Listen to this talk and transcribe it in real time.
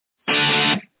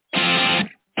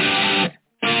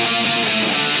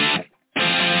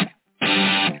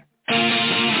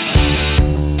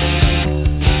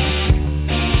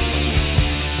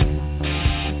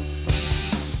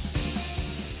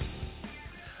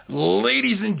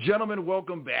Ladies and gentlemen,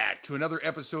 welcome back to another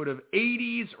episode of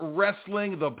 80s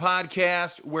Wrestling, the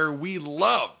podcast where we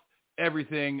love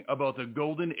everything about the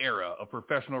golden era of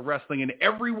professional wrestling. And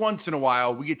every once in a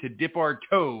while, we get to dip our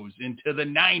toes into the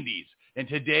 90s. And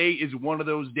today is one of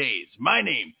those days. My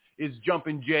name is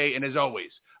Jumpin' Jay, and as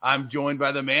always, I'm joined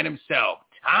by the man himself,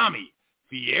 Tommy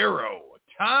Fierro.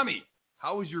 Tommy,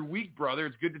 how was your week, brother?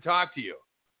 It's good to talk to you.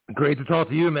 Great to talk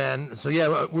to you, man. So,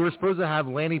 yeah, we were supposed to have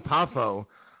Lanny Poffo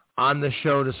on the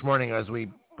show this morning, as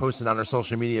we posted on our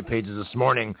social media pages this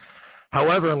morning.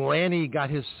 However, Lanny got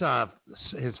his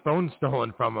phone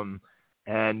stolen from him,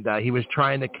 and he was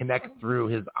trying to connect through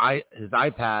his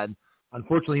iPad.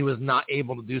 Unfortunately, he was not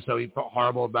able to do so. He felt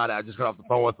horrible about it. I just got off the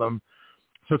phone with him.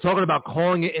 So talking about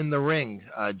calling it in the ring,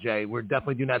 Jay, we're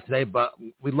definitely doing that today, but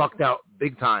we lucked out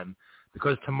big time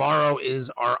because tomorrow is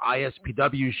our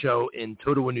ISPW show in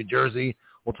Totowa, New Jersey.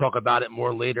 We'll talk about it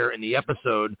more later in the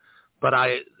episode, but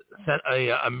I sent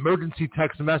a emergency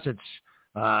text message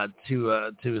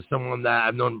to someone that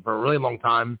I've known for a really long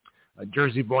time, a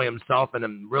Jersey boy himself, and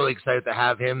I'm really excited to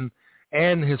have him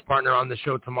and his partner on the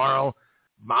show tomorrow.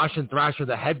 Mosh and Thrasher,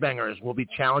 the Headbangers, will be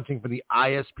challenging for the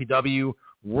ISPW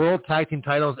World Tag Team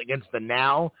titles against the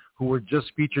Now, who were just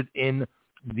featured in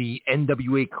the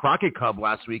NWA Crockett Cup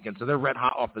last week, and so they're red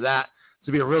hot off of that. It's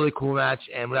going to be a really cool match,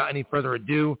 and without any further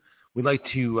ado, we'd like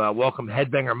to welcome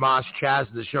Headbanger Mosh Chaz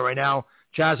to the show right now.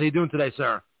 Chaz, how you doing today,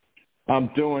 sir?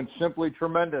 I'm doing simply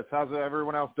tremendous. How's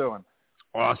everyone else doing?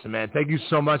 Awesome, man. Thank you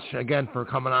so much again for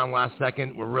coming on last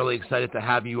second. We're really excited to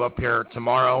have you up here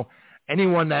tomorrow.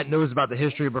 Anyone that knows about the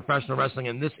history of professional wrestling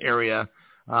in this area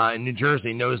in New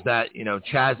Jersey knows that, you know,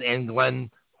 Chaz and Glenn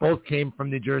both came from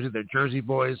New Jersey. They're Jersey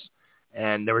boys,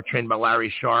 and they were trained by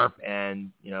Larry Sharp.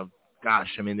 And, you know, gosh,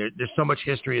 I mean, there's so much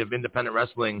history of independent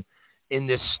wrestling in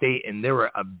this state, and they were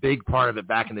a big part of it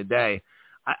back in the day.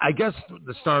 I guess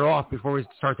to start off, before we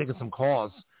start taking some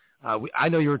calls, I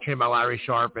know you were trained by Larry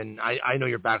Sharp, and I know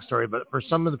your backstory, but for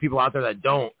some of the people out there that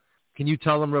don't, can you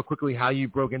tell them real quickly how you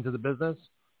broke into the business?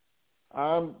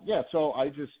 Yeah, so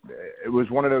it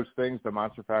was one of those things. The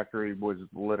Monster Factory was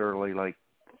literally like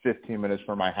 15 minutes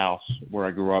from my house where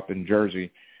I grew up in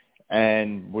Jersey,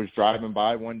 and was driving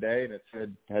by one day, and it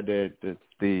had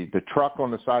the truck on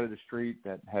the side of the street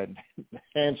that had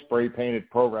hand spray painted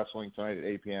Pro Wrestling Tonight at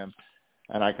 8 p.m.,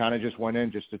 and I kind of just went in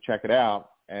just to check it out.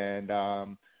 And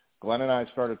Glenn and I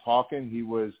started talking. He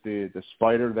was the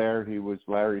Spider there. He was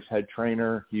Larry's head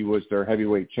trainer. He was their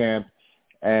heavyweight champ.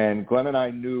 And Glenn and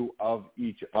I knew of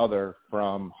each other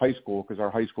from high school because our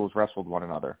high schools wrestled one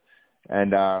another.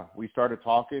 And we started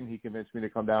talking. He convinced me to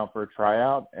come down for a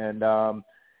tryout. And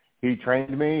he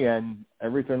trained me. And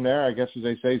everything there, I guess, as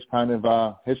they say, is kind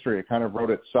of history. It kind of wrote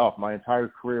itself. My entire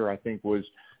career, I think, was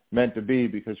meant to be,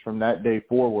 because from that day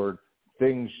forward,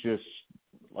 things just,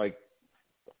 like,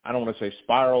 I don't want to say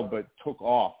spiraled, but took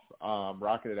off,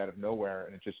 rocketed out of nowhere,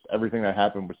 and it just, everything that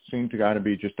happened seemed to kind of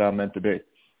be just meant to be.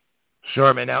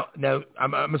 Sure, man. Now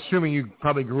I'm assuming you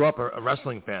probably grew up a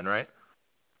wrestling fan, right?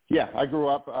 Yeah, I grew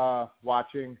up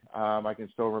watching. I can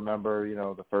still remember, you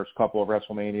know, the first couple of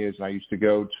WrestleManias, and I used to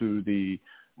go to the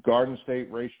Garden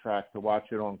State racetrack to watch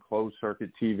it on closed circuit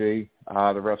TV, the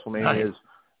WrestleManias.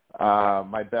 Nice.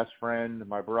 My best friend,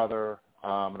 my brother,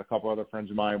 and a couple other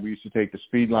friends of mine, we used to take the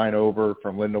speed line over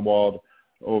from Lindenwold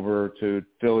over to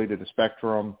Philly to the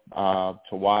Spectrum to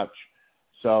watch.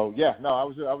 So, yeah, no, I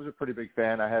was a pretty big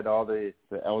fan. I had all the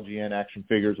LGN action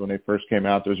figures when they first came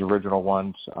out, those original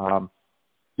ones.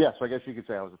 Yeah, so I guess you could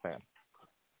say I was a fan.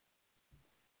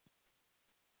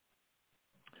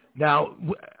 Now,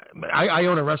 I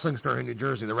own a wrestling store in New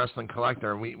Jersey, the Wrestling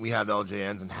Collector, and we have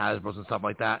LJNs and Hasbros and stuff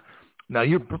like that. Now,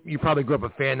 you probably grew up a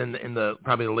fan in the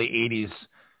probably the late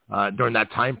 80s during that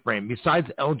time frame. Besides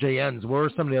LJNs, what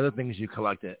were some of the other things you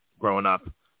collected growing up?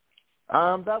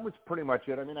 That was pretty much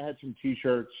it. I mean, I had some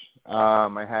T-shirts.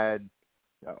 I had,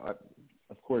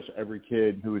 of course, every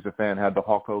kid who was a fan had the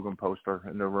Hulk Hogan poster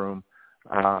in their room.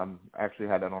 I actually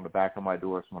had that on the back of my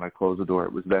door, so when I closed the door,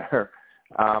 it was there.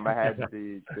 I had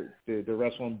the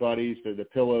wrestling buddies, the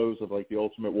pillows of, like, the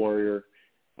Ultimate Warrior,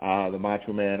 the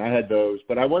Macho Man. I had those,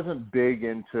 but I wasn't big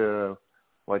into,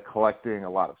 like, collecting a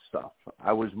lot of stuff.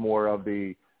 I was more of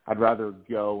I'd rather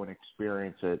go and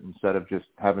experience it instead of just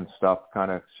having stuff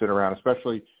kind of sit around.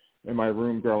 Especially in my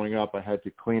room growing up, I had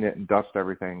to clean it and dust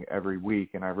everything every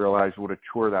week, and I realized what a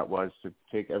chore that was to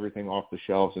take everything off the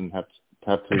shelves and have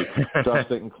to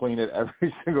dust it and clean it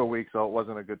every single week, so it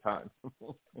wasn't a good time.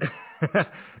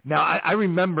 Now, I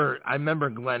remember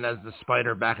Glenn as the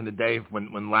Spider back in the day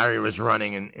when Larry was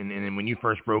running and when you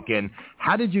first broke in.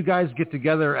 How did you guys get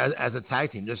together as a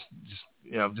tag team? Just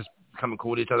becoming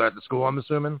cool to each other at the school, I'm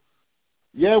assuming?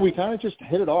 Yeah, we kind of just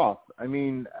hit it off. I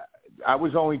mean, I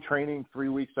was only training 3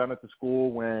 weeks down at the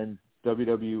school when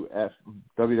WWF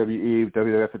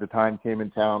at the time came in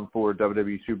town for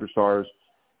WWE Superstars,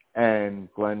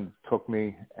 and Glenn took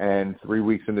me, and 3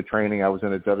 weeks into training, I was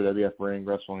in a WWF ring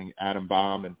wrestling Adam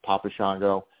Bomb and Papa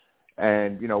Shango.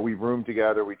 And, you know, we roomed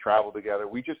together, we traveled together.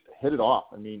 We just hit it off.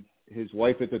 I mean, his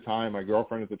wife at the time, my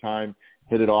girlfriend at the time,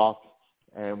 hit it off,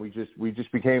 and we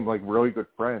just became like really good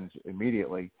friends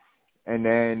immediately. And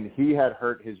then he had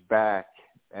hurt his back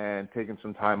and taken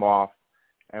some time off.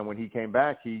 And when he came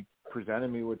back, he presented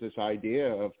me with this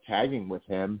idea of tagging with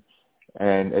him.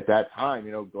 And at that time,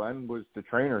 you know, Glenn was the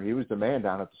trainer. He was the man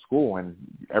down at the school, and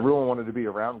everyone wanted to be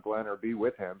around Glenn or be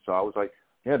with him. So I was like,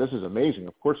 yeah, this is amazing.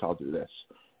 Of course I'll do this.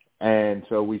 And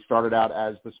so we started out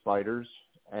as the Spiders,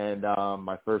 and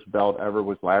my first belt ever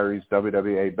was Larry's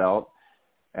WWA belt.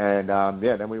 And,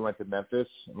 then we went to Memphis.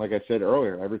 And like I said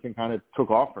earlier, everything kind of took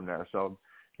off from there. So,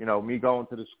 you know, me going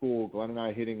to the school, Glenn and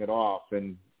I hitting it off,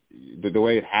 and the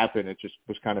way it happened, it just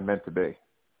was kind of meant to be.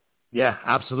 Yeah,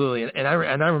 absolutely. And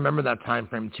I remember that time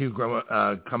frame too,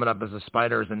 coming up as the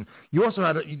Spiders. And you also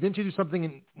didn't you do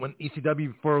something when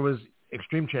ECW before it was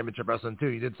Extreme Championship Wrestling too?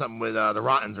 You did something with the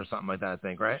Rottens or something like that, I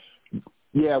think, right?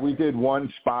 Yeah, we did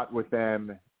one spot with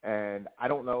them, and I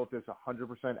don't know if it's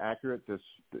 100% accurate,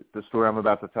 the story I'm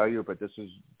about to tell you, but this is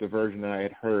the version that I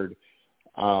had heard.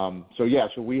 So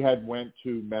we had went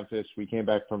to Memphis. We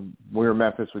were in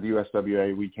Memphis with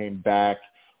USWA. We came back,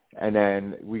 and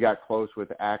then we got close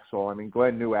with Axel. I mean,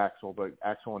 Glenn knew Axel, but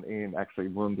Axel and Ian actually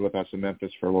roomed with us in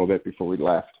Memphis for a little bit before we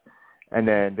left. And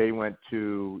then they went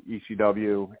to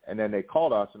ECW, and then they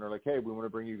called us, and they're like, hey, we want to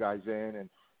bring you guys in and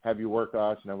have you work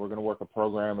us, and then we're going to work a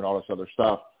program and all this other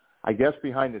stuff. I guess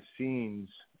behind the scenes,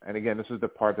 and again, this is the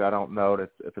part that I don't know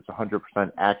if it's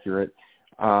 100% accurate,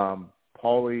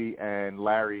 Paulie and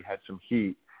Larry had some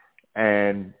heat,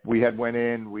 and we had went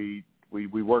in, we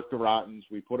worked the Rottens,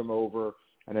 we put them over,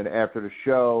 and then after the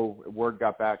show, word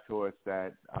got back to us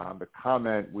that the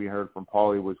comment we heard from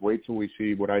Paulie was, wait till we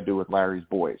see what I do with Larry's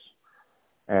boys.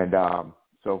 And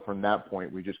so from that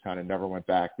point, we just kind of never went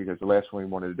back, because the last thing we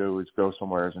wanted to do is go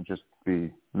somewhere and just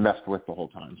be messed with the whole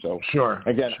time. So sure.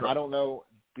 I don't know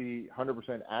the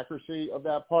 100% accuracy of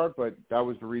that part, but that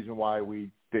was the reason why we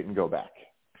didn't go back.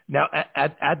 Now,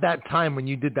 at that time when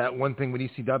you did that one thing with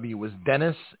ECW, was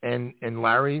Dennis and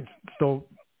Larry still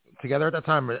together at that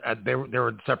time? Or they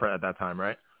were separate at that time,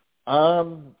 right?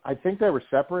 I think they were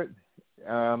separate.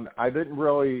 I didn't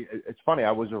really – it's funny,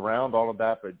 I was around all of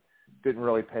that, but didn't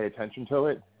really pay attention to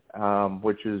it,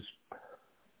 which is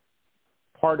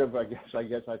part of, I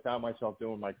guess I found myself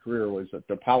doing my career, was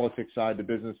the politics side, the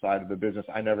business side of the business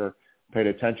I never paid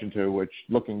attention to, which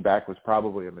looking back was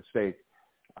probably a mistake.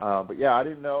 But yeah, I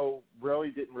didn't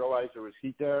realize there was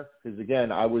heat there, because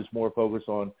again, I was more focused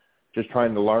on just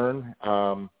trying to learn,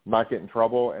 not get in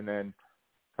trouble, and then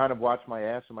kind of watch my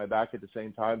ass and my back at the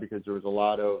same time, because there was a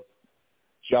lot of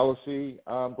jealousy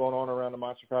going on around the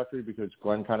Monster Factory, because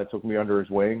Glenn kind of took me under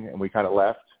his wing and we kind of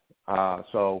left.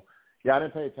 So yeah, I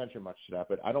didn't pay attention much to that,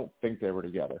 but I don't think they were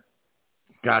together.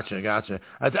 Gotcha.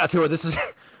 I tell you what,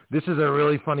 this is a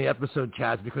really funny episode,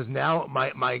 Chaz, because now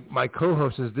my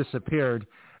co-host has disappeared.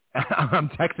 I'm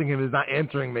texting him. He's not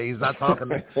answering me. He's not talking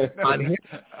to me.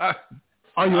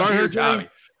 Oh, you are here, Tommy?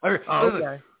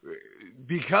 Okay.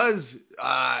 Because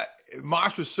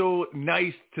Mosh was so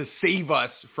nice to save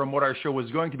us from what our show was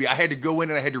going to be, I had to go in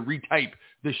and I had to retype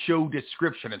the show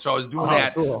description. And so I was doing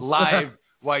that live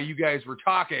while you guys were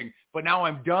talking. But now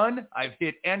I'm done. I've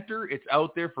hit enter. It's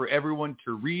out there for everyone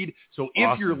to read. So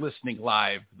if you're listening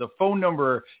live, the phone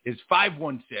number is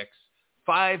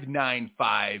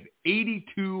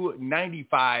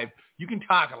 516-595-8295. You can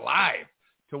talk live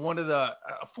to one of the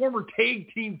former tag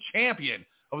team champion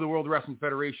of the World Wrestling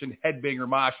Federation, Headbanger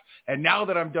Mosh. And now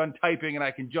that I'm done typing and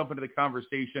I can jump into the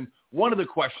conversation, one of the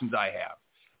questions I have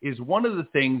is, one of the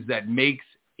things that makes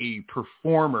a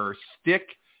performer stick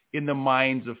in the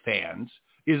minds of fans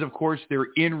is, of course, their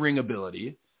in-ring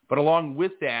ability, but along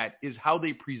with that is how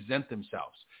they present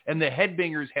themselves. And the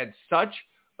Headbangers had such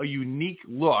a unique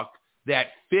look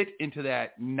that fit into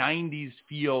that 90s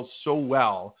feel so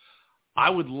well. I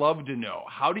would love to know,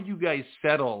 how did you guys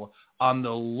settle on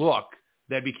the look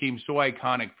that became so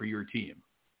iconic for your team?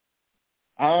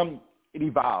 It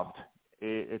evolved.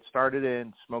 It started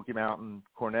in Smoky Mountain.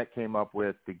 Cornette came up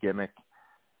with the gimmick.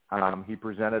 He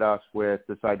presented us with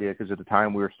this idea, because at the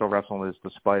time we were still wrestling as the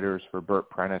Spiders for Burt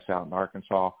Prentice out in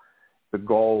Arkansas.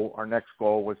 Our next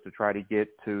goal was to try to get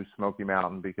to Smoky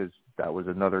Mountain, because that was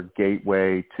another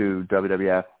gateway to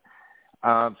WWF.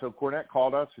 So Cornette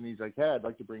called us, and he's like, "Hey, I'd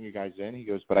like to bring you guys in." He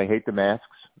goes, "But I hate the masks.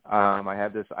 I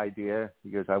have this idea." He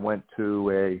goes, "I went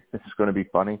to this is going to be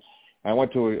funny. I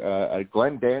went to a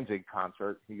Glenn Danzig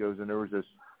concert." He goes, "And there was this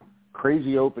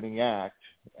crazy opening act,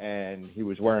 and he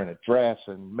was wearing a dress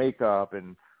and makeup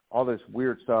and all this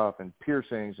weird stuff and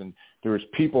piercings, and there was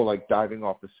people like diving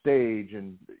off the stage,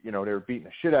 and they were beating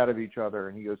the shit out of each other."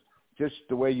 And he goes, "Just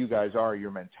the way you guys are,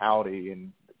 your mentality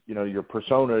and your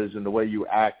personas and the way you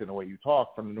act and the way you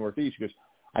talk from the Northeast." He goes,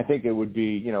 "I think it would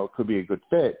be, it could be a good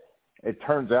fit." It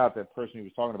turns out that person he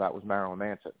was talking about was Marilyn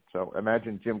Manson. So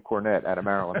imagine Jim Cornette at a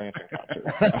Marilyn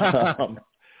Manson concert.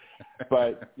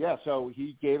 But yeah, so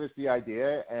he gave us the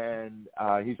idea, and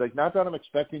he's like, "Not that I'm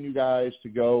expecting you guys to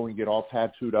go and get all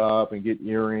tattooed up and get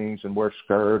earrings and wear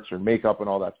skirts or makeup and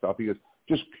all that stuff." He goes,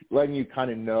 "Just letting you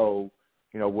kind of know,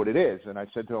 what it is." And I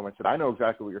said to him, "I know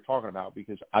exactly what you're talking about,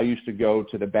 because I used to go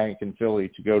to the Bank in Philly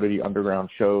to go to the underground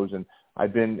shows, and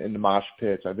I've been in the mosh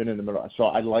pits. I've been in the middle. So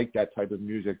I like that type of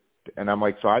music." And I'm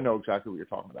like, "So I know exactly what you're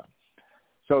talking about."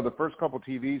 So the first couple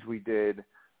TVs we did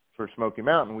for Smoky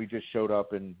Mountain, we just showed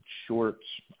up in shorts.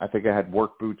 I think I had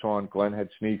work boots on. Glenn had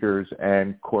sneakers.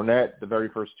 And Cornette, the very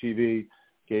first TV,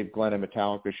 gave Glenn a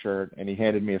Metallica shirt, and he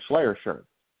handed me a Slayer shirt.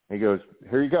 And he goes,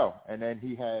 "Here you go." And then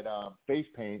he had face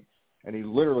paint, and he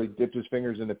literally dipped his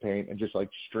fingers in the paint and just like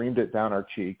streamed it down our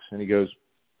cheeks. And he goes,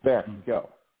 "There, go."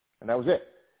 And that was it.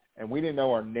 And we didn't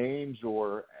know our names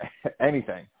or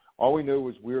anything. All we knew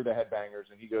was we were the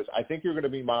Headbangers. And he goes, "I think you're going to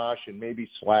be Mosh and maybe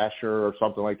Slasher or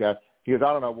something like that." He goes,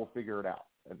 "I don't know. We'll figure it out."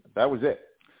 And that was it.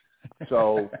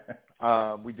 So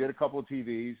we did a couple of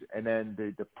TVs. And then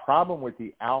the problem with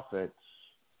the outfits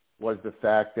was the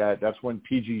fact that that's when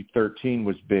PG-13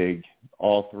 was big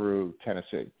all through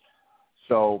Tennessee.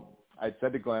 So I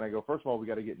said to Glenn, I go, "First of all, we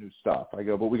got to get new stuff." I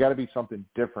go, "But we got to be something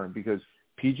different, because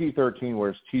PG-13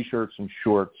 wears T-shirts and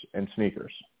shorts and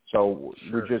sneakers. So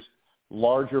we're just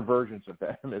larger versions of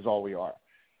them is all we are."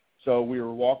 So we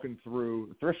were walking through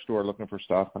the thrift store looking for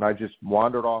stuff, and I just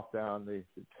wandered off down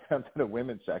to the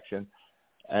women's section,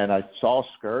 and I saw a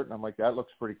skirt, and I'm like, "That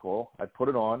looks pretty cool." I put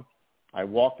it on. I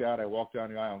walked down the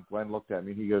aisle, and Glenn looked at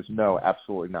me. He goes, "No,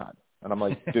 absolutely not." And I'm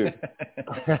like, "Dude,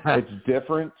 it's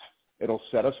different. It'll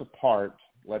set us apart.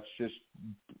 Let's just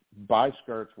buy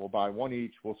skirts. We'll buy one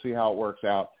each. We'll see how it works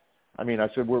out." I mean, I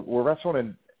said, we're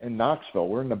wrestling in Knoxville.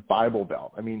 We're in the Bible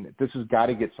Belt. I mean, this has got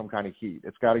to get some kind of heat.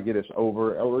 It's got to get us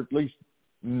over, or at least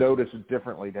notice it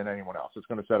differently than anyone else. It's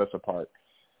going to set us apart.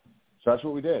 So that's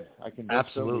what we did. I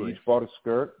convinced them. We each bought a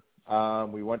skirt.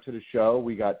 We went to the show.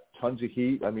 We got tons of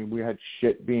heat. I mean, we had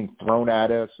shit being thrown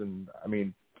at us, and I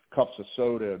mean, cups of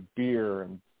soda, beer,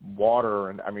 and water,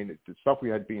 and I mean, the stuff we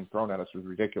had being thrown at us was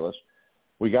ridiculous.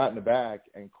 We got in the back,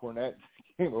 and Cornette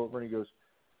came over, and he goes,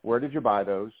 "Where did you buy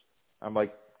those?" I'm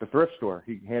like, "The thrift store."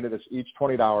 He handed us each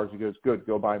 $20. He goes, "Good,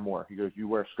 go buy more." He goes, "You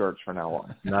wear skirts from now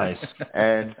on." Nice.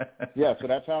 And yeah, so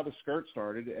that's how the skirt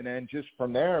started. And then just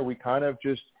from there, we kind of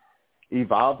just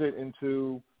evolved it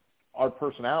into our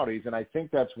personalities. And I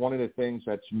think that's one of the things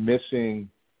that's missing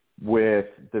with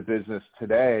the business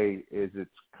today is it's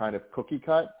kind of cookie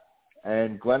cut.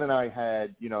 And Glenn and I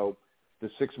had, the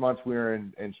 6 months we were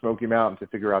in Smoky Mountain to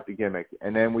figure out the gimmick.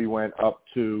 And then we went up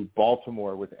to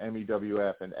Baltimore with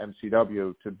MEWF and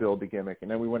MCW to build the gimmick. And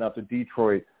then we went out to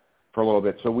Detroit for a little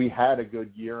bit. So we had a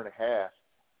good year and a half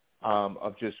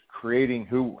of just creating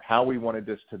how we wanted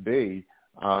this to be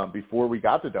before we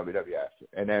got to WWF.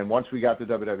 And then once we got to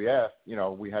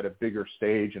WWF, we had a bigger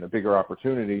stage and a bigger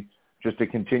opportunity just to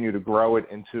continue to grow it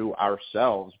into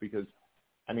ourselves. Because,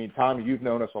 I mean, Tom, you've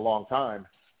known us a long time.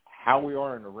 How we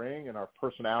are in the ring and our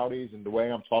personalities and the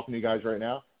way I'm talking to you guys right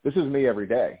now, this is me every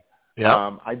day.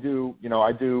 Yeah. I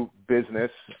do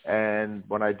business, and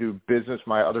when I do business,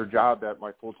 my other job,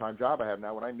 my full-time job I have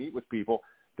now, when I meet with people,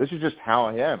 this is just how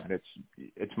I am. And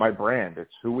it's my brand.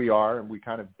 It's who we are, and we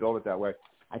kind of build it that way.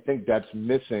 I think that's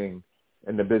missing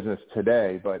in the business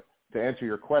today. But to answer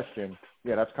your question,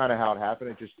 yeah, that's kind of how it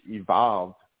happened. It just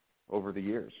evolved over the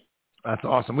years. That's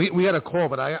awesome. We had a call,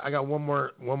 but I got one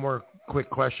more quick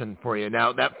question for you.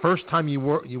 Now, that first time you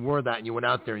wore that and you went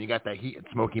out there and you got that heat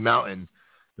at Smoky Mountain,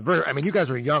 you guys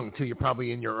were young too. You're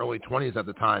probably in your early 20s at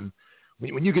the time.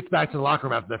 When you get back to the locker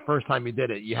room after the first time you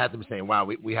did it, you had them saying, "Wow,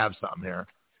 we have something here."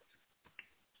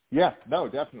 Yeah, no,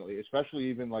 definitely, especially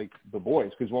even like the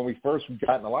boys, because when we first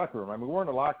got in the locker room, I mean, we're in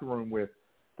the locker room with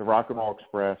the Rock and Roll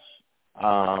Express,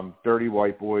 Dirty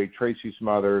White Boy, Tracy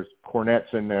Smothers,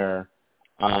 Cornette's in there.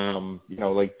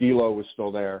 Like D'Lo was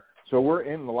still there. So we're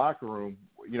in the locker room.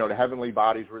 The Heavenly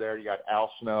Bodies were there. You got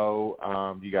Al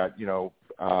Snow. You got,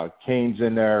 Kane's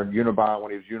in there, Unabomber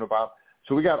when he was Unabomber.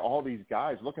 So we got all these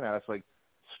guys looking at us like,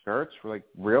 skirts? We're like,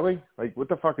 really? Like, what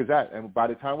the fuck is that? And by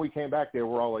the time we came back, they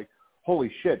were all like,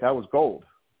 holy shit, that was gold.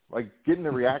 Like, getting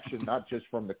the reaction not just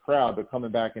from the crowd, but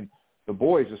coming back and the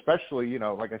boys, especially, you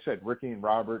know, like I said, Ricky and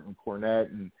Robert and Cornette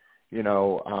and,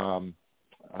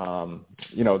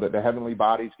 the Heavenly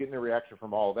Bodies, getting the reaction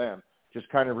from all of them just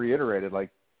kind of reiterated, like,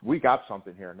 we got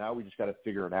something here. Now we just got to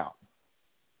figure it out.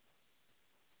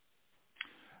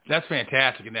 That's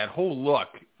fantastic. And that whole look,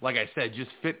 like I said,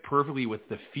 just fit perfectly with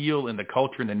the feel and the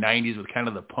culture in the 90s with kind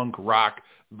of the punk rock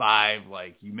vibe,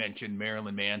 like you mentioned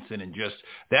Marilyn Manson, and just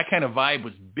that kind of vibe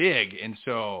was big. And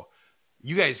so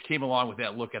you guys came along with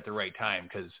that look at the right time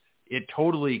because it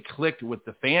totally clicked with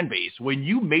the fan base. When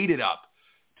you made it up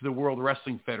to the World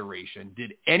Wrestling Federation,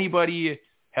 did anybody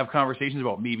have conversations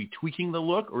about maybe tweaking the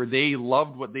look, or they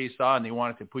loved what they saw and they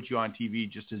wanted to put you on TV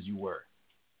just as you were?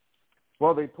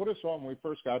 Well, they put us on, when we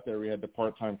first got there, we had the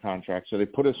part-time contract, so they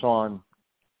put us on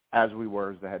as we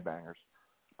were as the Headbangers.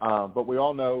 But we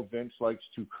all know Vince likes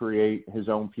to create his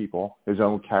own people, his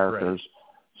own characters.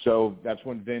 Right. So that's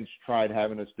when Vince tried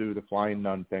having us do the Flying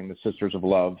Nun thing, the Sisters of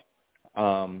Love,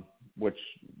 which,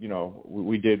 you know,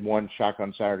 we did one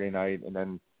Shotgun Saturday Night, and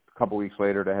then a couple weeks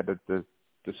later they had the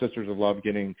Sisters of Love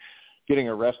getting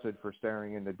arrested for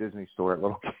staring in the Disney store at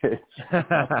little kids.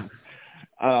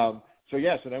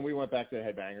 So then we went back to the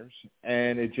Headbangers,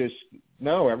 and it just,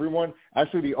 everyone,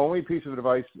 actually the only piece of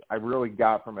advice I really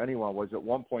got from anyone was at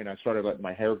one point I started letting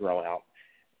my hair grow out,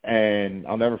 and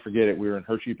I'll never forget it. We were in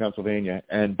Hershey, Pennsylvania,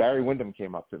 and Barry Windham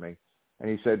came up to me, and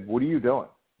he said, "What are you doing?"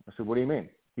 I said, "What do you mean?"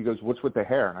 He goes, "What's with the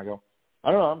hair?" And I go,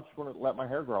 "I don't know, I'm just going to let my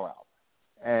hair grow out."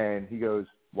 And he goes,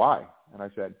 "Why?" And I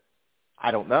said,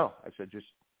 "I don't know." I said,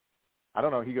 I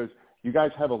don't know. He goes, "You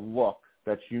guys have a look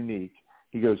that's unique."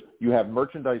 He goes, "You have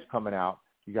merchandise coming out.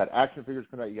 You got action figures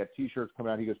coming out. You got T-shirts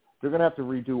coming out." He goes, "They're going to have to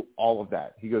redo all of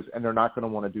that." He goes, "And they're not going to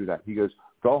want to do that." He goes,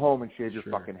 "Go home and shave your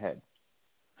fucking head."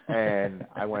 And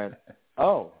I went,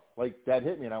 oh, like that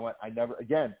hit me. And I went, I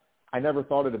never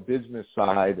thought of the business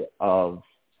side of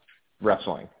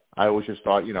wrestling. I always just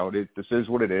thought, this is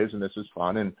what it is and this is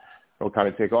fun and it'll kind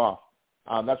of take off.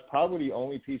 That's probably the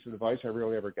only piece of advice I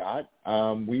really ever got.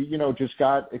 We, just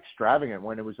got extravagant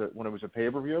when it was a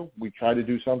pay-per-view. We tried to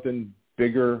do something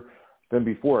bigger than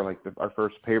before, like our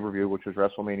first pay-per-view, which was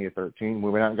WrestleMania 13.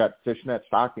 We went out and got fishnet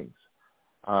stockings.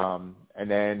 And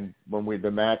then when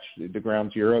the match, the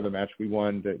Ground Zero, the match we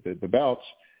won the belts,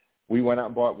 we went out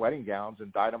and bought wedding gowns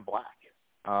and dyed them black.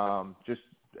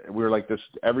 We were like this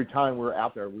every time we were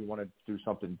out there. We wanted to do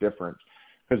something different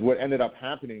because what ended up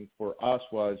happening for us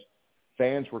was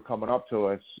fans were coming up to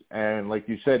us, and like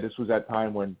you said, this was that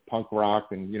time when punk rock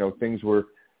and things were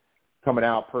coming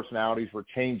out, personalities were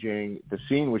changing, the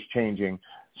scene was changing,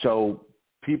 so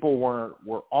people were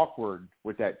awkward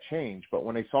with that change. But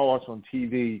when they saw us on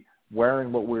TV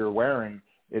wearing what we were wearing,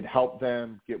 it helped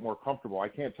them get more comfortable. I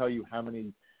can't tell you how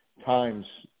many times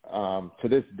to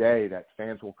this day that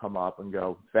fans will come up and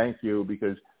go, "Thank you,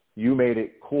 because you made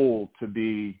it cool to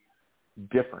be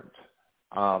different."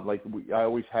 I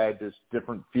always had this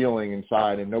different feeling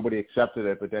inside and nobody accepted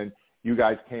it, but then you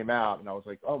guys came out and I was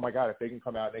like, oh my God, if they can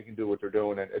come out, they can do what they're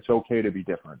doing, and it's okay to be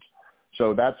different.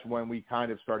 So that's when we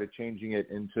kind of started changing it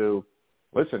into,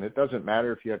 listen, it doesn't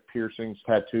matter if you have piercings,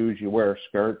 tattoos, you wear a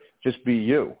skirt, just be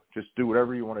you. Just do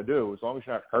whatever you want to do. As long as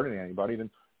you're not hurting anybody, then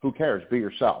who cares? Be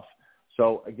yourself.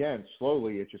 So again,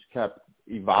 slowly it just kept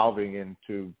evolving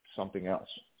into something else.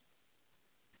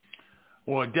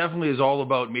 Well, it definitely is all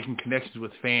about making connections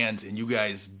with fans, and you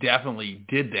guys definitely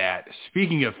did that.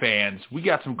 Speaking of fans, we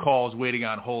got some calls waiting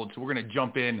on hold, so we're going to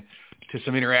jump in to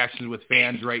some interactions with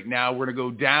fans right now. We're going to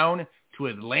go down to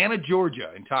Atlanta,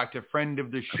 Georgia, and talk to a friend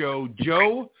of the show,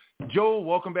 Joe. Joe,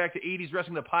 welcome back to 80s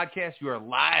Wrestling, the podcast. You are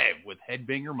live with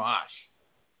Headbanger Mosh.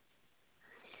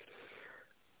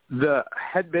 The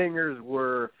Headbangers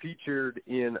were featured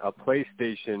in a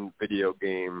PlayStation video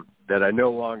game that I no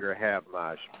longer have,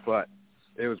 Mosh, but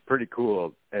it was pretty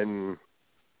cool, and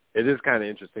it is kind of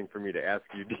interesting for me to ask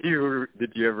you,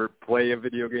 did you ever play a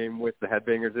video game with the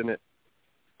Headbangers in it?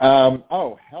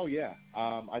 Oh, hell yeah.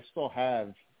 I still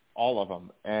have all of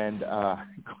them, and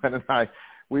Glenn and I,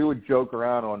 we would joke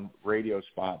around on radio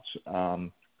spots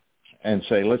and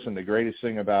say, listen, the greatest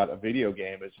thing about a video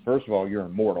game is, first of all, you're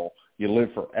immortal. You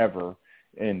live forever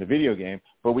in the video game,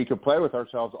 but we could play with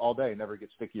ourselves all day, never get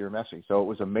sticky or messy, so it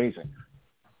was amazing.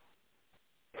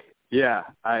 Yeah,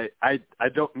 I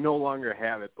don't no longer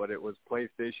have it, but it was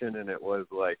PlayStation and it was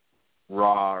like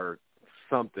Raw or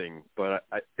something. But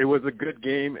it was a good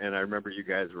game, and I remember you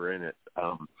guys were in it.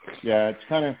 Yeah, it's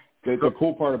kind of the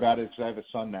cool part about it is I have a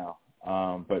son now.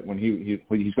 But when he's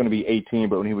going to be 18,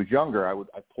 but when he was younger, I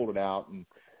pulled it out and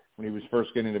when he was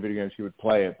first getting into video games, he would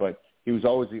play it, but he was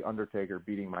always the Undertaker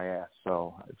beating my ass.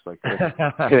 So it's like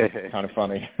kind of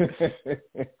funny.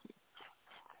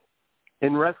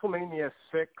 In WrestleMania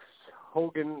 6,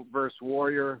 Hogan versus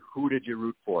Warrior, who did you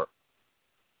root for?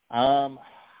 I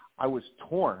was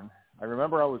torn. I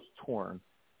remember I was torn.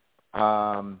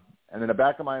 And in the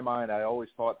back of my mind, I always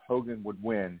thought Hogan would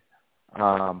win.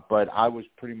 But I was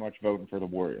pretty much voting for the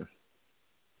Warrior.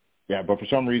 Yeah, but for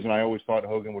some reason, I always thought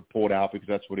Hogan would pull it out because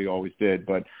that's what he always did.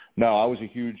 But no, I was a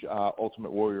huge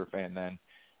Ultimate Warrior fan then,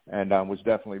 and was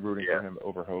definitely rooting for him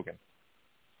over Hogan.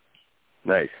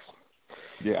 Nice.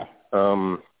 Yeah.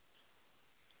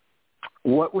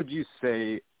 What would you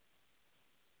say,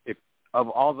 if of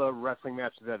all the wrestling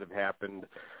matches that have happened,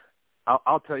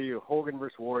 I'll tell you, Hogan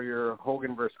versus Warrior,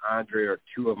 Hogan versus Andre are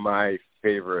two of my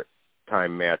favorite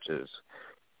time matches.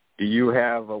 Do you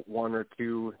have one or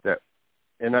two that,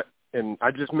 and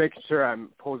I just make sure I'm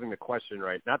posing the question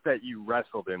right, not that you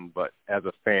wrestled in, but as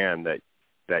a fan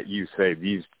that you say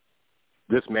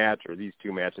this match or these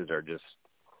two matches are just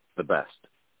the best?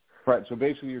 Right, so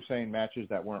basically you're saying matches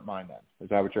that weren't mine then. Is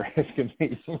that what you're asking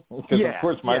me? Because of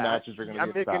course my matches are going to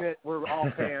get stopped. I'm making it, we're all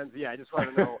fans. Yeah, I just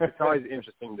want to know. It's always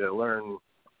interesting to learn,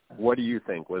 what do you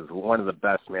think was one of the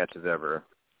best matches ever?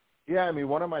 Yeah, I mean,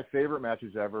 one of my favorite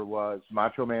matches ever was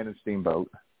Macho Man and Steamboat.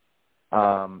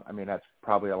 I mean, that's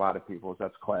probably a lot of people's.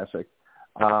 That's classic.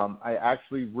 I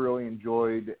actually really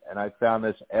enjoyed, and I found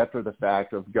this after the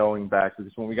fact of going back,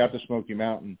 because when we got to Smoky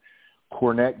Mountain,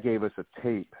 Cornette gave us a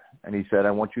tape, and he said,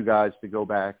 I want you guys to go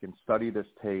back and study this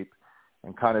tape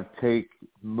and kind of take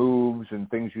moves and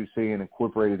things you see and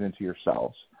incorporate it into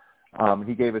yourselves.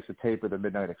 He gave us a tape of the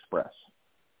Midnight Express.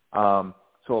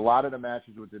 So a lot of the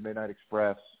matches with the Midnight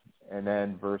Express and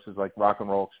then versus like Rock and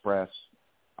Roll Express,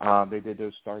 they did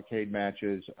those Starrcade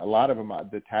matches. A lot of them,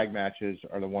 the tag matches,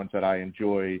 are the ones that I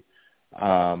enjoy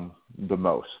the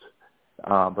most.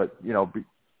 But, you know,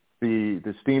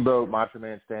 the Steamboat, Macho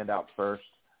Man stand out first.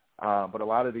 But a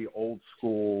lot of the old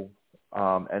school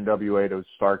NWA, those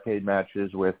Starrcade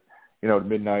matches with, you know,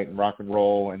 Midnight and Rock and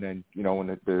Roll, and then, you know, when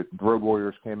the Road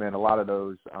Warriors came in, a lot of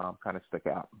those kind of stick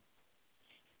out.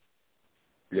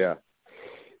 Yeah.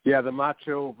 Yeah, the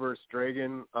Macho versus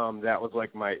Dragon, that was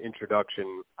like my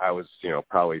introduction. I was, you know,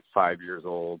 probably 5 years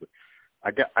old.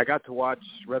 I got to watch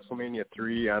WrestleMania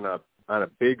 3 on a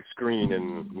big screen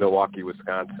in Milwaukee,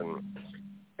 Wisconsin.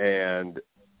 And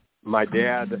my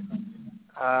dad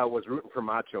was rooting for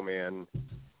Macho Man,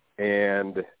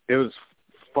 and it was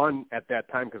fun at that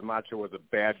time because Macho was a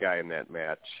bad guy in that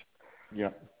match. Yeah.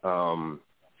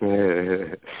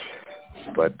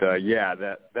 But yeah,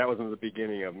 that was in the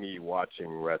beginning of me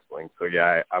watching wrestling. So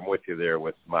yeah, I'm with you there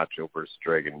with Macho versus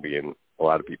Dragon being. A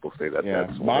lot of people say that. Yeah,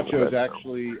 that's Macho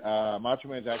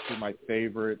Man's actually my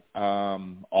favorite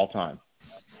all time.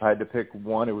 If I had to pick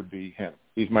one, it would be him.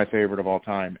 He's my favorite of all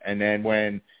time. And then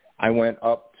when I went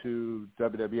up to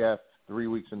WWF 3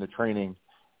 weeks into training,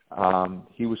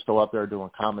 he was still up there doing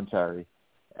commentary.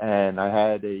 And I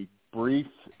had a brief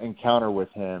encounter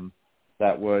with him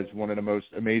that was one of the most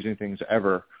amazing things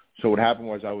ever. So what happened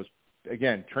was I was,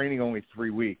 again, training only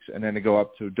 3 weeks, and then to go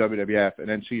up to WWF and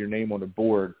then see your name on the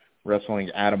board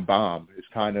wrestling Adam Bomb is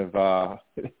kind of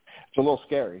it's a little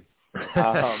scary.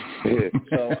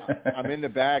 So I'm in the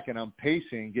back and I'm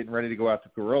pacing, getting ready to go out to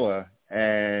Gorilla,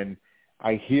 and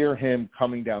I hear him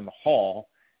coming down the hall,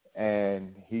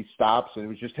 and he stops, and it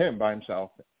was just him by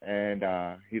himself. And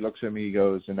he looks at me, he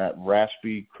goes, in that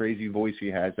raspy, crazy voice he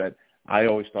has that I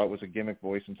always thought was a gimmick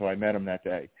voice until I met him that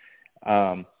day.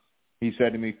 He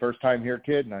said to me, "First time here,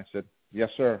 kid?" And I said,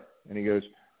 "Yes, sir." And he goes,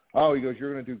 "Oh," he goes,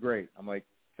 "you're going to do great." I'm like,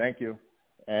 "Thank you."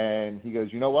 And he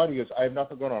goes, "You know what?" He goes, "I have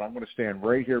nothing going on. I'm going to stand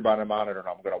right here by the monitor and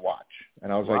I'm going to watch."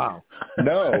 And I was Wow. like,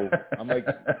 "No." I'm like,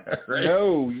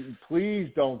 "No,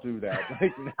 please don't do that."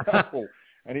 Like, no.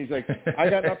 And he's like, "I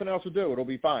got nothing else to do. It'll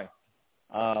be fine."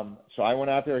 So I went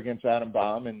out there against Adam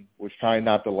Bomb and was trying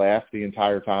not to laugh the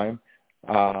entire time.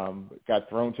 Got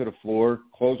thrown to the floor,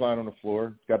 clothesline on the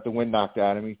floor, got the wind knocked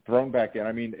out of me, thrown back in.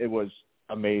 I mean, it was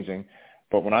amazing.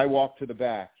 But when I walked to the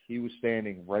back, he was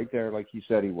standing right there like he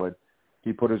said he would.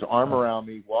 He put his arm around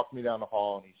me, walked me down the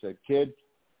hall, and he said, "Kid,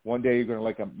 one day you're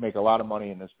going to make a lot of money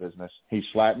in this business." He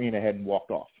slapped me in the head and walked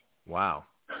off. Wow.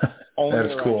 Only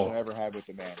That's interaction cool. I ever had with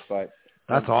the man. But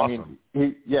That's awesome. I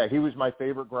mean, he was my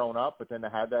favorite growing up, but then to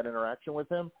have that interaction with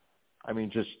him, I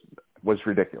mean, just was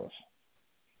ridiculous.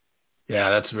 Yeah,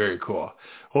 that's very cool.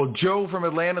 Well, Joe from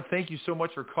Atlanta, thank you so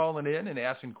much for calling in and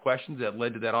asking questions that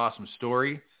led to that awesome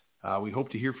story. We hope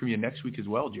to hear from you next week as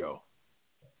well, Joe.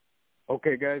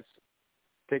 Okay, guys.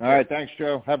 Take care. All right, thanks,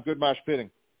 Joe. Have good mosh pitting.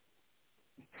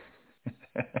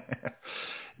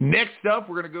 Next up,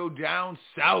 we're going to go down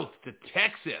south to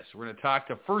Texas. We're going to talk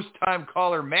to first-time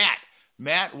caller Matt.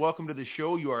 Matt, welcome to the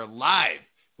show. You are live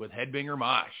with Headbanger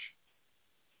Mosh.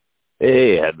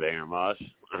 Hey, Headbanger Mosh.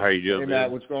 How are you doing, Hey, man?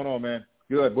 Matt, what's going on, man?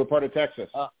 Good. What part of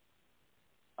Texas?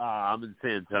 I'm in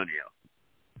San Antonio.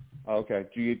 Okay.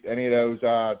 Do you any of those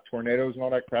tornadoes and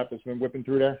all that crap that's been whipping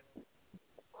through there?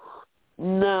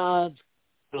 No, it's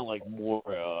kind of like more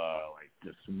like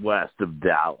just west of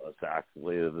Dallas,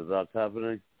 actually, that's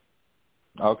happening.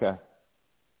 Okay.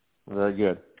 Very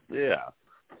good. Yeah.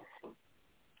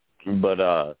 But,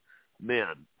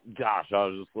 man, gosh, I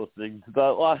was just listening to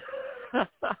that last...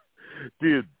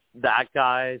 Dude, that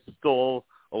guy stole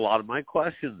a lot of my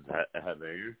questions,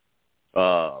 Headbanger.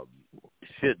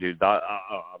 Shit, dude, I'm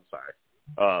sorry.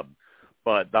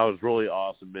 But that was really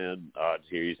awesome, man, to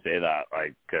hear you say that,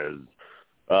 like, because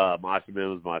Macho Man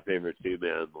was my favorite too,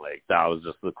 man. Like, that was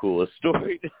just the coolest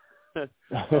story. Just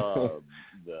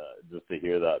to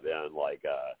hear that, man, like,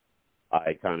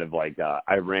 I kind of, like,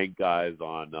 I rank guys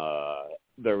on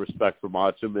their respect for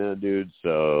Macho Man, dude,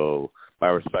 so my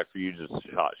respect for you just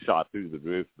shot through the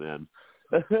roof, man.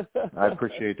 I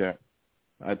appreciate that.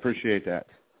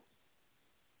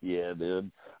 Yeah,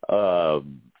 man.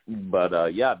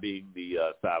 But yeah, being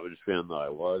the Savage fan that I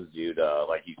was, dude,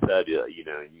 like you said, you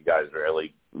know, you guys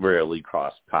rarely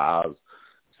cross paths.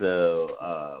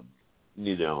 So,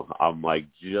 you know, I'm like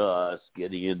just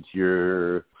getting into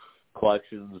your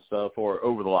collections and stuff. Or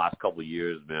over the last couple of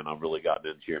years, man, I've really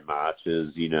gotten into your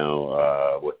matches, you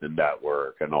know, with the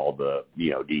network and all the,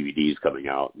 you know, DVDs coming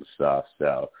out and stuff.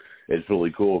 So it's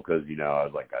really cool because, you know, I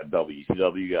was like a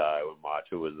WCW guy when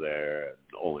Macho was there and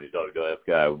only a WWF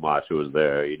guy when Macho was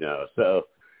there, you know. So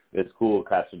it's cool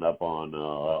catching up on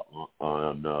a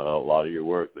lot of your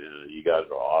work, man. You guys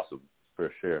are awesome for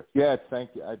sure. Yeah, thank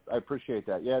you. I appreciate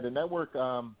that. Yeah, the network,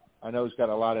 I know it's got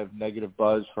a lot of negative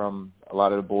buzz from a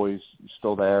lot of the boys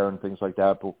still there and things like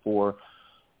that. Before,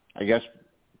 I guess,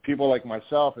 people like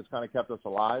myself, it's kind of kept us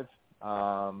alive.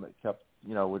 It kept,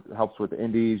 you know, it helps with the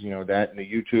indies, you know, that and the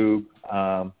YouTube,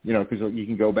 you know, because you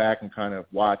can go back and kind of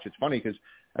watch. It's funny because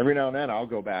every now and then I'll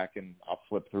go back and I'll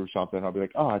flip through something. I'll be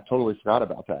like, oh, I totally forgot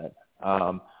about that.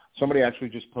 Somebody actually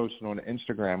just posted on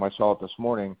Instagram, I saw it this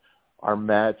morning, our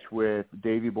match with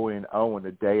Davey Boy and Owen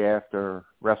the day after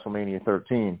WrestleMania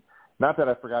 13. Not that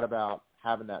I forgot about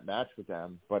having that match with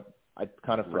them, but I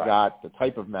kind of forgot the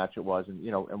type of match it was and,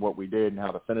 you know, and what we did and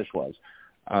how the finish was.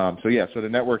 So the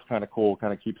network's kind of cool,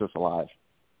 kind of keeps us alive.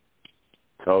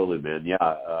 Totally, man. Yeah,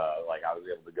 like I was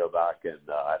able to go back and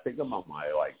I think I'm on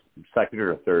my like second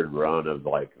or third run of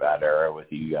like that era with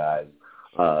you guys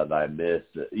that I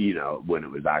missed, you know, when it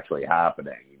was actually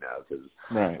happening, you know, because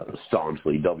I was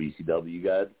staunchly WCW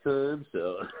guy at the time.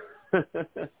 So, but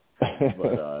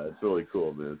it's really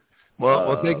cool, man.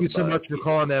 Well, thank you so much for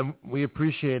calling, man. We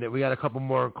appreciate it. We got a couple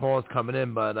more calls coming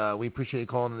in, but we appreciate you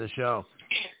calling in the show.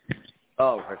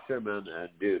 Oh, for sure, man. And,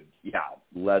 dude, yeah,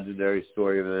 legendary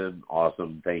story, man.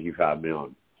 Awesome. Thank you for having me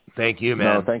on. Thank you,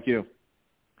 man. No, thank you.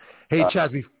 Hey,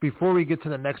 Chaz, before we get to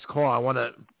the next call, I want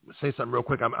to say something real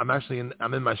quick. I'm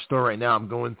in my store right now. I'm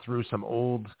going through some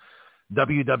old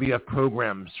WWF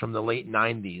programs from the late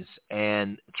 90s,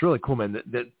 and it's really cool, man.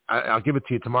 I'll give it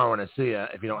to you tomorrow when I see you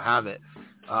if you don't have it.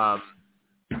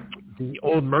 The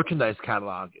old merchandise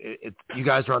catalog. You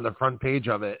guys are on the front page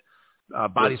of it.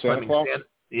 Body slamming.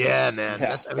 Yeah, man.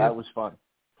 Yeah, that was fun.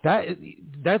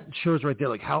 That shows right there,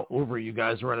 like how over you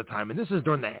guys were at a time, and this is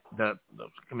during the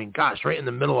I mean, gosh, right in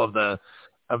the middle of the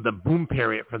boom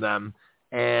period for them.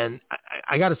 And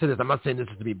I got to say this. I'm not saying this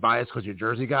is to be biased because you're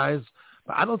Jersey guys,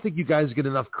 but I don't think you guys get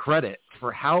enough credit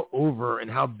for how over and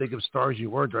how big of stars you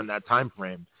were during that time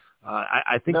frame.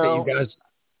 I think that you guys.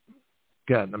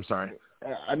 Good. I'm sorry.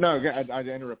 No, I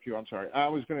interrupt you. I'm sorry. I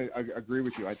was going to agree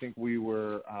with you. I think we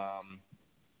were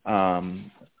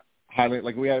highly,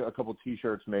 like we had a couple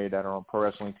T-shirts made that are on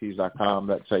ProWrestlingTees.com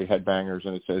that say Headbangers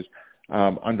and it says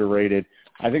underrated.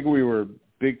 I think we were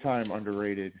big time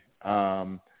underrated,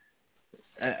 and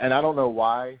I don't know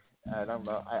why. I don't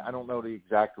know the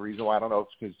exact reason why. I don't know if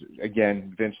it's because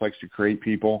again Vince likes to create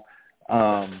people,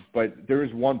 but there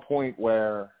was one point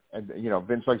where. And, you know,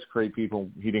 Vince likes to create people.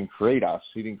 He didn't create us.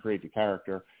 He didn't create the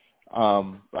character. I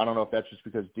don't know if that's just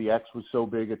because DX was so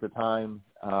big at the time.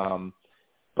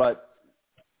 But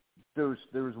there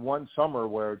was one summer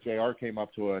where JR came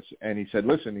up to us and he said,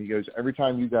 listen, he goes, every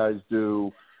time you guys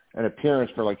do an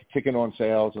appearance for like a ticket on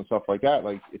sales and stuff like that,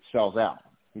 like it sells out.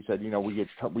 He said, you know, we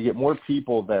get more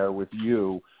people there with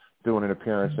you doing an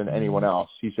appearance than anyone else.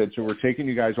 He said, so we're taking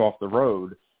you guys off the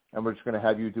road and we're just going to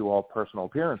have you do all personal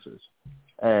appearances.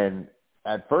 And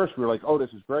at first we were like, oh, this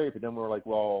is great. But then we were like,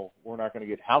 well, we're not going to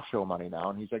get house show money now.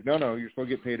 And he's like, no, you're still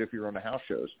get paid if you're on the house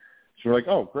shows. So we're like,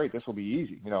 oh, great, this will be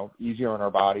easy, easier on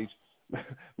our bodies.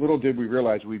 Little did we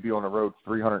realize we'd be on the road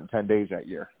 310 days that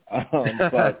year.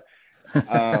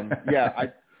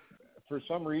 For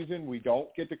some reason we don't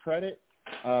get the credit.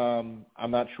 I'm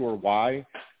not sure why.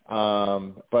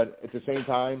 But at the same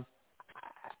time,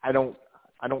 I don't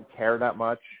care that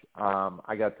much.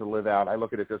 I got to live out. I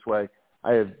look at it this way.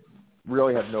 I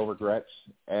really have no regrets.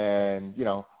 And,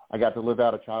 I got to live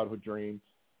out a childhood dream.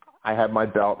 I have my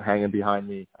belt hanging behind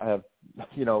me. I have,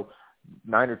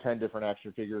 9 or 10 different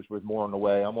action figures with more on the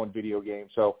way. I'm on video games.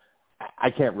 So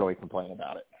I can't really complain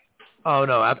about it. Oh,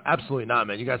 no, absolutely not,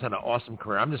 man. You guys had an awesome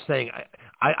career. I'm just saying,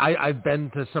 I've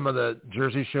been to some of the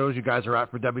Jersey shows you guys are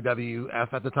at for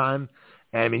WWF at the time.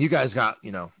 And, I mean, you guys got,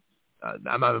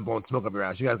 I'm not even blowing smoke up your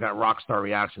ass. You guys got rock star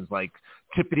reactions, like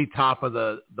tippity top of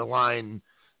the line,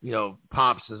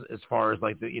 pops as far as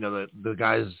like the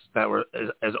guys that were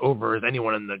as over as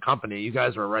anyone in the company. You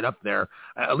guys were right up there,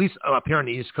 at least up here on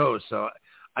the East Coast. So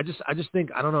I just think,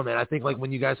 I don't know, man. I think like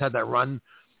when you guys had that run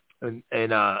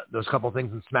and those couple of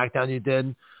things in SmackDown you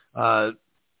did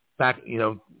back,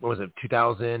 what was it,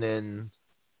 2000 and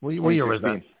what year was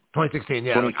that? 2016.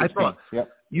 Yeah, 2016, I thought. Yep.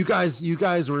 You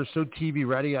guys were so TV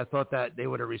ready. I thought that they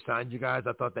would have re-signed you guys.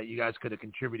 I thought that you guys could have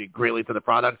contributed greatly to the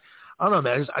product. I don't know,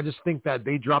 man. I just think that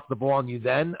they dropped the ball on you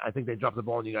then. I think they dropped the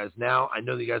ball on you guys now. I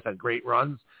know that you guys had great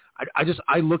runs.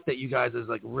 I looked at you guys as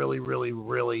like really, really,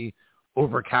 really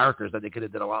over characters that they could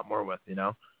have did a lot more with,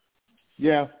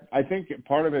 Yeah, I think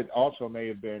part of it also may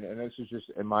have been, and this is just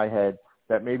in my head,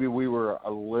 that maybe we were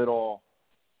a little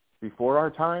before our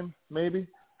time, maybe.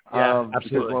 Yeah,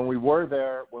 absolutely. Because when we were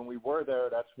there,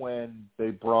 that's when they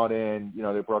brought in,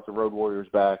 they brought the Road Warriors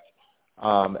back.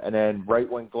 And then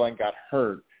right when Glenn got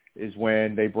hurt is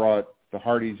when they brought the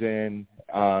Hardys in,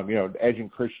 Edge and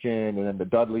Christian, and then the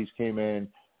Dudleys came in.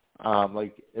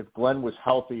 If Glenn was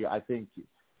healthy, I think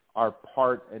our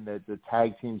part in the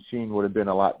tag team scene would have been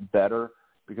a lot better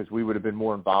because we would have been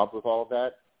more involved with all of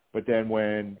that. But then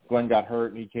when Glenn got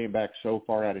hurt and he came back so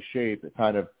far out of shape, it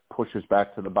kind of pushes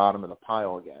back to the bottom of the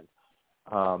pile again.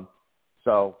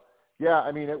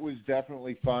 It was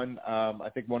definitely fun. I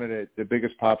think one of the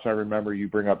biggest pops I remember you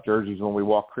bring up jerseys when we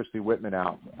walked Christy Whitman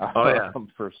out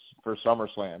for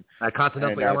SummerSlam. At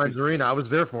Continental Airlines Arena, I was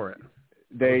there for it.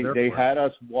 They had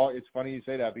us walk. It's funny you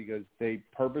say that because they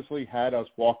purposely had us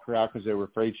walk her out because they were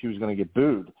afraid she was going to get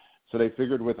booed. So they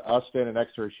figured with us standing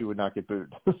next to her, she would not get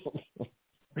booed.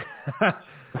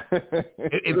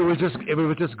 If it was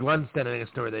just Glenn standing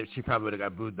next to her, she probably would have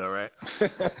got booed, though, right? She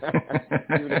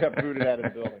would have got booted out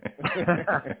of the building.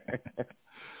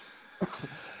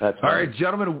 That's all right,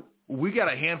 gentlemen. We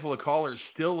got a handful of callers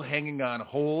still hanging on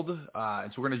hold, and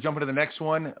so we're going to jump into the next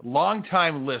one.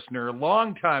 Long-time listener,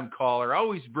 long-time caller,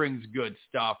 always brings good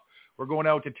stuff. We're going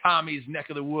out to Tommy's neck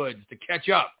of the woods to catch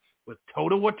up with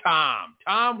Total with Tom.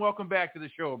 Tom, welcome back to the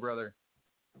show, brother.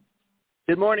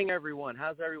 Good morning, everyone.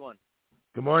 How's everyone?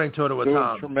 Good morning, Total with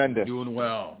Tom. Tremendous. Doing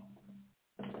well.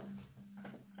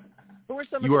 Who are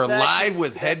some you of the are live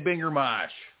with today? Headbanger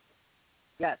Mosh.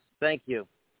 Yes, thank you.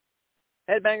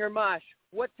 Headbanger Mosh,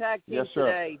 what tag team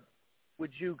today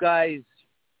would you guys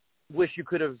wish you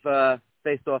could have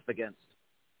faced off against?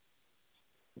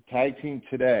 The tag team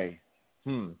today.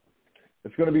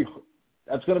 That's going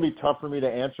to be tough for me to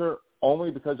answer,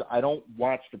 only because I don't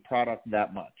watch the product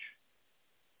that much.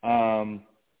 I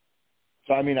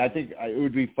think it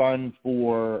would be fun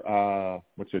for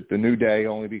the New Day,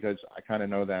 only because I kind of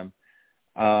know them.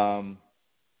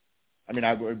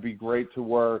 It would be great to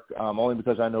work only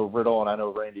because I know Riddle and I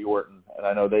know Randy Orton, and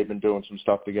I know they've been doing some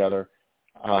stuff together.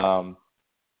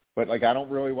 But I don't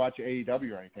really watch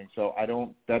AEW or anything, so I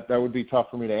don't. That would be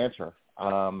tough for me to answer.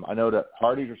 I know that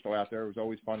Hardys are still out there. It was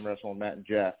always fun wrestling Matt and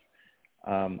Jeff.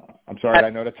 I'm sorry, I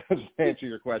know that doesn't answer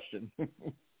your question.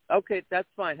 Okay, that's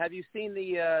fine. Have you seen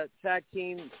the tag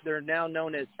team? They're now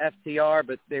known as FTR,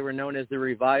 but they were known as the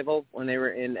Revival when they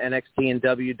were in NXT and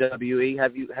WWE.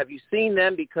 Have you seen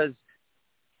them? Because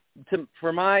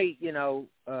for my 2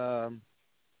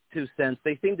 cents,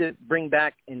 they seem to bring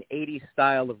back an 80s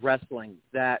style of wrestling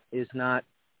that is not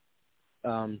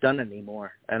done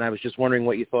anymore. And I was just wondering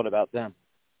what you thought about them.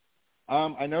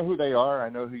 I know who they are. I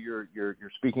know who you're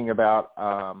speaking about.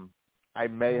 I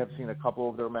may have seen a couple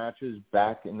of their matches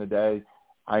back in the day.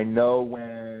 I know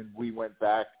when we went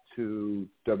back to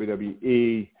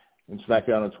WWE and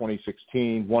SmackDown in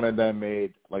 2016, one of them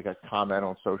made a comment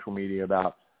on social media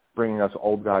about bringing us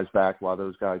old guys back while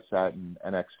those guys sat in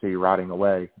NXT rotting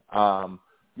away.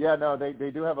 Yeah, no,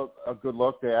 they do have a good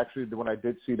look. They actually, when I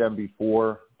did see them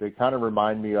before, they kind of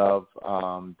remind me of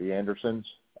the Andersons.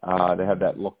 They have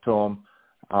that look to them.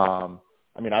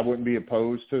 I mean, I wouldn't be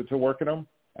opposed to working them.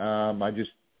 I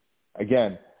just,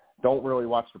 again, don't really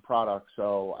watch the product,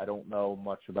 so I don't know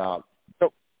much about.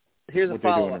 So here's a what they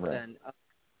do in the follow-up ring. then.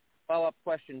 Follow-up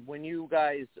question. When you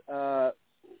guys, were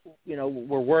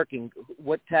working,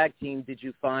 what tag team did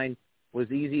you find was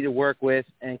easy to work with?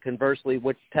 And conversely,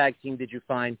 what tag team did you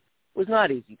find was not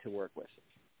easy to work with?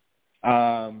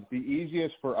 The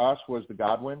easiest for us was the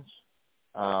Godwins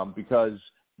because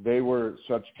they were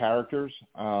such characters,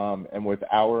 and with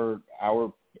our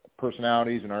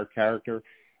personalities and our character,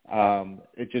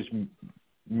 it just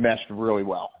meshed really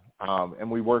well. And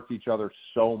we worked each other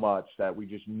so much that we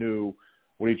just knew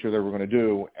what each other were going to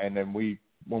do. And then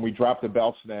when we dropped the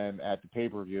belts to them at the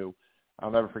pay-per-view, I'll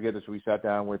never forget this. We sat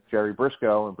down with Jerry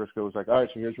Briscoe, and Briscoe was like, all right,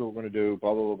 so here's what we're going to do,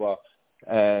 blah, blah, blah,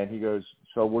 blah. And he goes,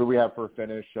 so what do we have for a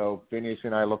finish? So Phineas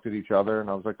and I looked at each other,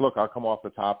 and I was like, look, I'll come off the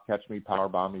top, catch me,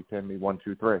 powerbomb me, pin me, 1,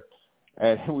 2, 3.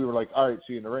 And we were like, all right,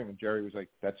 see you in the ring. And Jerry was like,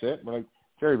 that's it? We're like,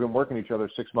 Jerry, we've been working each other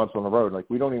 6 months on the road. Like,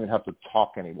 we don't even have to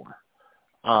talk anymore.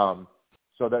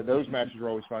 So those matches were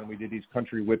always fun. We did these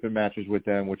country whipping matches with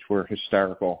them, which were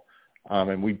hysterical.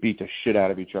 And we beat the shit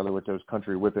out of each other with those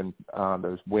country whipping,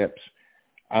 those whips.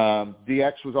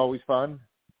 DX was always fun.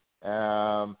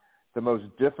 The most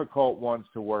difficult ones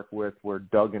to work with were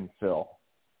Doug and Phil.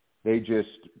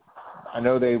 I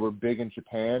know they were big in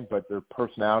Japan, but their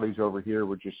personalities over here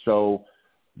were just so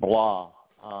blah.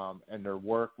 And their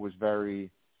work was very,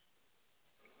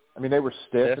 I mean, they were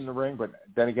stiff in the ring, but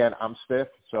then again, I'm stiff.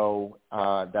 So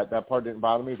that part didn't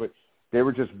bother me, but they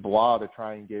were just blah to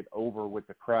try and get over with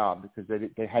the crowd because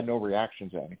they had no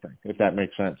reactions to anything, if that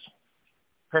makes sense.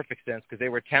 Perfect sense, because they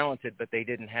were talented, but they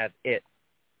didn't have it.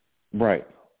 Right.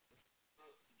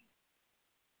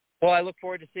 Well, I look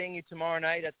forward to seeing you tomorrow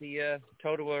night at the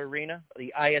Total Arena,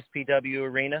 the ISPW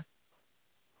Arena.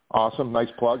 Awesome. Nice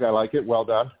plug. I like it. Well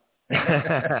done. And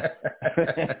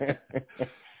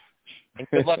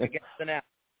good luck against the Nats.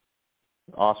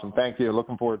 Awesome. Thank you.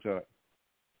 Looking forward to it.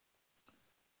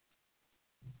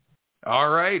 All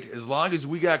right. As long as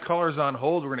we got callers on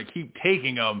hold, we're going to keep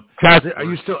taking them. Chaz, are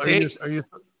you still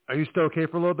okay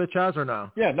for a little bit, Chaz, or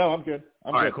no? Yeah, no, I'm good.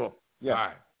 All right, cool. Yeah. All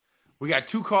right. We got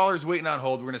 2 callers waiting on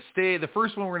hold. We're going to stay. The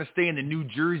first one, we're going to stay in the New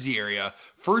Jersey area.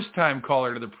 First-time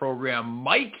caller to the program,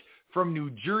 Mike from New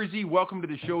Jersey. Welcome to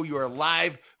the show. You are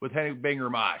live with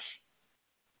Headbanger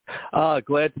Mosh.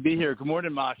 Glad to be here. Good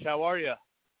morning, Mosh. How are you?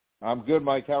 I'm good,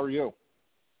 Mike. How are you?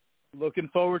 Looking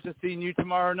forward to seeing you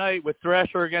tomorrow night with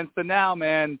Thrasher against the Now,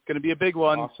 man. It's going to be a big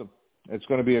one. Awesome. It's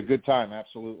going to be a good time,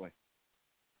 absolutely.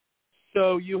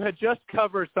 So you had just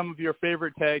covered some of your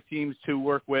favorite tag teams to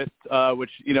work with, which,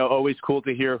 always cool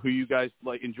to hear who you guys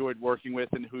enjoyed working with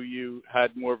and who you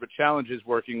had more of a challenges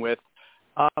working with.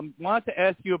 Wanted to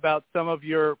ask you about some of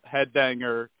your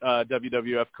Headbanger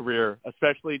WWF career,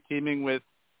 especially teaming with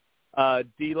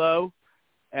D-Lo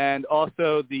and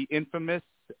also the infamous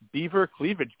Beaver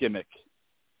Cleavage gimmick.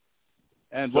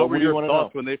 And what were your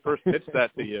thoughts when they first pitched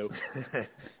that to you?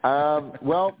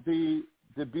 Well, the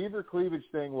Beaver Cleavage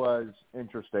thing was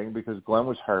interesting because Glenn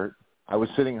was hurt. I was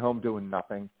sitting home doing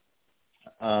nothing.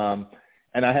 And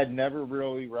I had never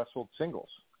really wrestled singles.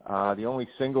 The only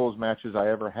singles matches I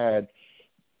ever had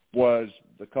was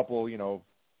the couple,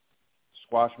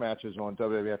 squash matches on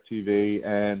WWF TV,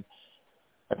 and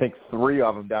I think 3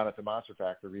 of them down at the Monster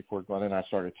Factory before Glenn and I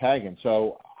started tagging.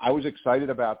 So I was excited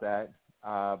about that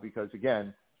because,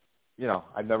 again,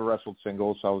 I'd never wrestled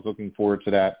singles, so I was looking forward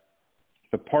to that.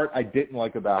 The part I didn't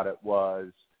like about it was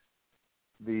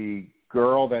the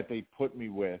girl that they put me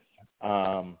with,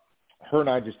 her and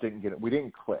I just didn't get it. We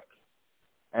didn't click.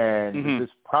 And this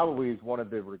probably is one of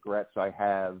the regrets I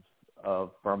have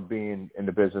from being in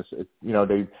the business.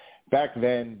 Back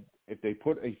then, if they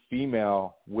put a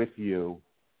female with you,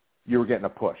 you were getting a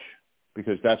push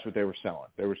because that's what they were selling.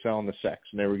 They were selling the sex,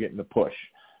 and they were getting the push.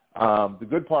 The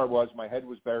good part was my head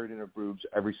was buried in her boobs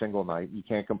every single night. You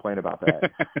can't complain about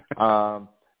that.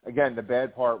 Again, the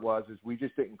bad part was we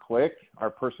just didn't click.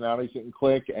 Our personalities didn't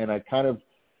click, and I kind of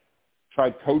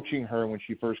tried coaching her when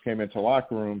she first came into the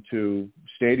locker room to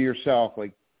stay to yourself,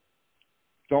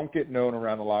 don't get known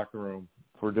around the locker room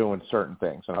for doing certain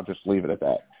things, and I'll just leave it at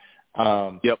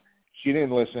that. Yep. She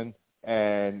didn't listen,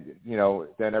 and,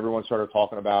 then everyone started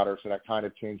talking about her, so that kind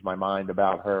of changed my mind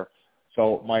about her.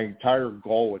 So my entire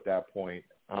goal at that point,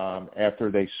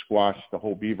 after they squashed the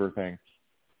whole Beaver thing,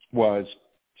 was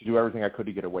to do everything I could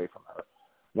to get away from her.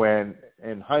 When,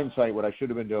 in hindsight, what I should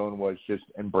have been doing was just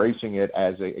embracing it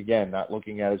as again, not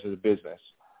looking at it as a business,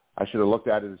 I should have looked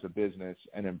at it as a business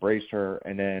and embraced her.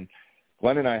 And then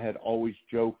Glenn and I had always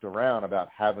joked around about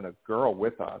having a girl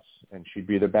with us, and she'd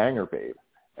be the banger babe.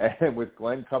 And with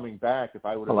Glenn coming back, if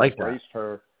I would have embraced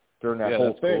her during that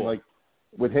whole thing, cool. like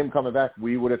with him coming back,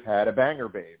 we would have had a banger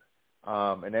babe.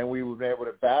 And then we would be able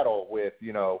to battle with,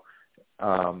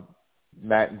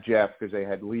 Matt and Jeff because they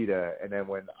had Lita. And then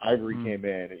when Ivory came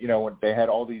in, when they had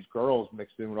all these girls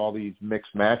mixed in with all these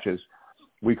mixed matches,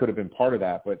 we could have been part of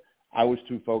that. But I was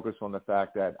too focused on the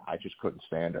fact that I just couldn't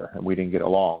stand her and we didn't get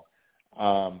along.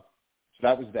 So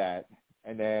that was that.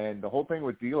 And then the whole thing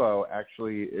with D'Lo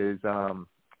actually is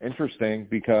interesting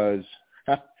because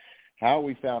how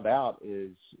we found out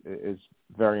is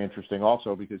very interesting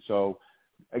also because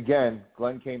again,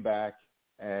 Glenn came back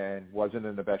and wasn't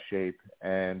in the best shape,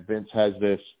 and Vince has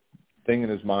this thing in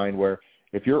his mind where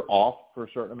if you're off for a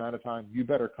certain amount of time, you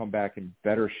better come back in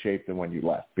better shape than when you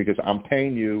left because I'm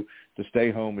paying you to stay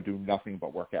home and do nothing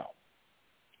but work out.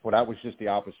 Well, that was just the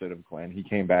opposite of Glenn. He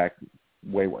came back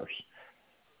way worse,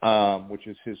 which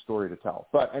is his story to tell.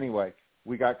 But anyway,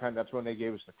 we got that's when they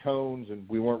gave us the cones, and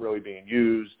we weren't really being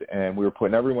used, and we were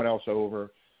putting everyone else over.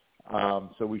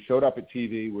 So we showed up at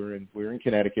TV. We were in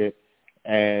Connecticut,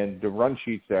 and the run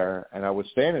sheet's there, and I was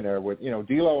standing there with,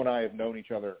 D'Lo and I have known each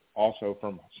other also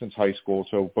since high school.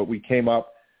 But we came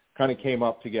up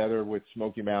together with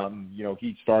Smoky Mountain.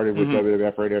 He started with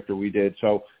WWF right after we did.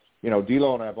 So,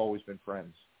 D'Lo and I have always been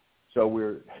friends. So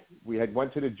we had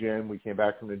went to the gym. We came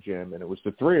back from the gym, and it was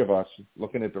the three of us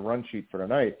looking at the run sheet for the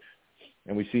night,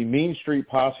 and we see Mean Street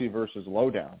Posse versus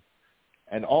Lowdown,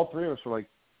 and all three of us were like,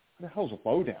 "What the hell's a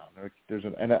Lowdown?"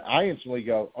 And I instantly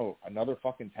go, "Oh, another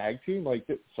fucking tag team?"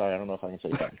 Sorry, I don't know if I can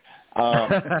say that.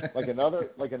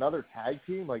 another tag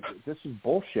team? Like, this is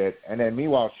bullshit. And then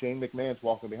meanwhile, Shane McMahon's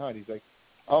walking behind. He's like,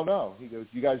 "Oh no." He goes,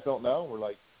 "You guys don't know?" We're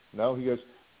like, "No." He goes,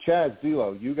 "Chaz,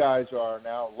 D'Lo, you guys are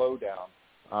now Lowdown.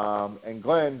 And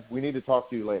Glenn, we need to talk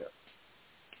to you later."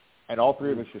 And all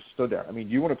three of us just stood there. I mean,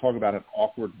 you want to talk about an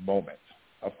awkward moment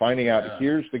of finding out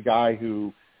here's the guy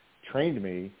who trained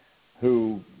me,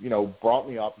 who, brought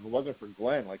me up. If it wasn't for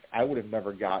Glenn, I would have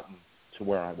never gotten to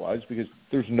where I was because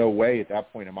there's no way at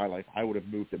that point in my life I would have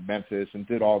moved to Memphis and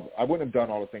I wouldn't have done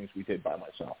all the things we did by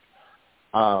myself.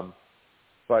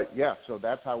 But yeah, so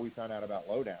that's how we found out about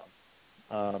Lowdown.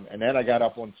 And then I got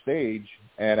up on stage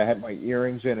and I had my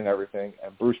earrings in and everything.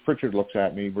 And Bruce Pritchard looks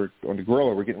at me. We're on the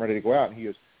gorilla. We're getting ready to go out. And he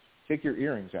goes, "Take your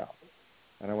earrings out."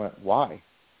 And I went, "Why?"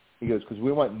 He goes, "Because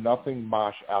we want nothing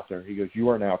Mosh out there." He goes, "You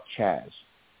are now Chaz."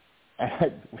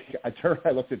 And I turned, I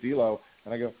looked at D'Lo,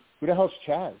 and I go, "Who the hell's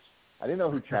Chaz?" I didn't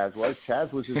know who Chaz was.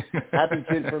 Chaz was this happy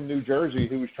kid from New Jersey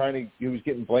who was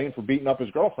getting blamed for beating up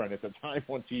his girlfriend at the time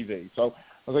on TV. So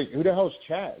I was like, "Who the hell's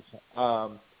Chaz?"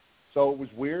 So it was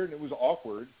weird. It was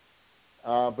awkward.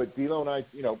 But D'Lo and I,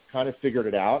 kind of figured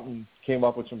it out and came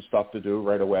up with some stuff to do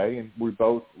right away. And we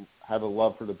both have a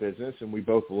love for the business, and we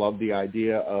both love the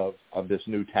idea of this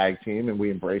new tag team, and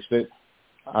we embraced it.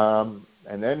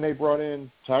 And then they brought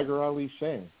in Tiger Ali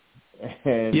Singh.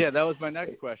 And yeah, that was my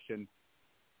next question.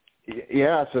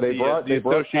 Yeah, so they brought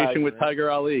association with Tiger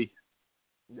Ali.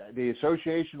 The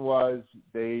association was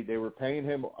they were paying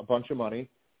him a bunch of money.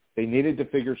 They needed to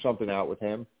figure something out with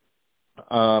him.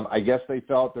 I guess they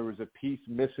felt there was a piece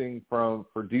missing for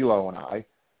D'Lo and I.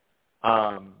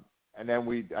 And then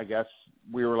we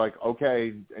were like,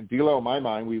 okay. And D'Lo, in my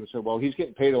mind, we said, well, he's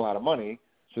getting paid a lot of money,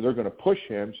 so they're going to push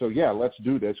him. So yeah, let's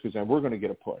do this because then we're going to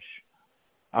get a push.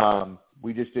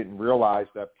 We just didn't realize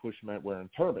that push meant wearing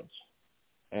turbans.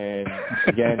 And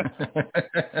again,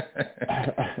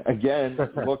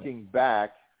 looking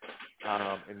back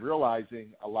and realizing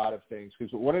a lot of things,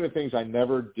 because one of the things I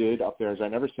never did up there is I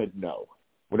never said no.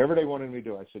 Whatever they wanted me to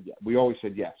do, I said yes. We always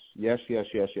said yes, yes, yes,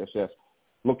 yes, yes, yes.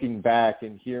 Looking back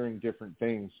and hearing different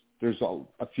things, there's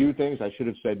a few things I should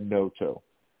have said no to.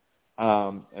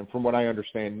 And from what I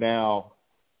understand now,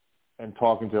 and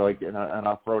talking to and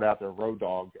I'll throw it out there, Road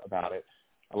Dogg about it,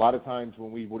 a lot of times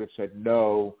when we would have said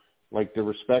no, the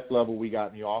respect level we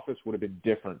got in the office would have been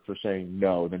different for saying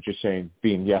no than just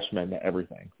being yes men to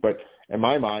everything. But in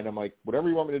my mind, I'm like, whatever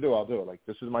you want me to do, I'll do it.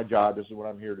 This is my job. This is what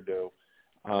I'm here to do.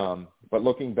 But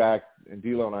looking back, and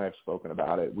D'Lo and I have spoken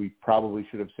about it, we probably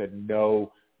should have said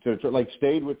no to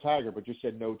stayed with Tiger, but just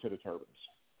said no to the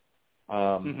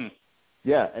turbans.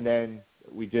 Yeah, and then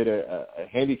we did a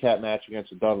handicap match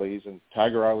against the Dudleys, and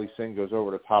Tiger Ali Singh goes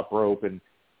over the top rope and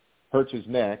hurts his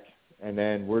neck. And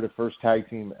then we're the first tag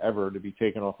team ever to be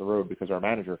taken off the road because our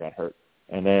manager got hurt.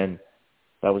 And then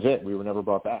that was it. We were never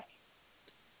brought back.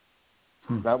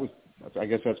 I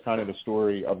guess that's kind of the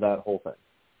story of that whole thing.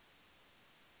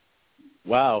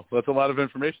 Wow, that's a lot of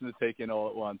information to take in all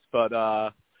at once. But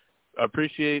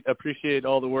appreciate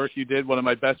all the work you did. One of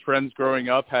my best friends growing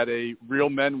up had a Real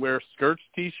Men Wear Skirts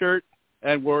T-shirt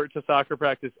and wore it to soccer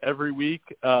practice every week.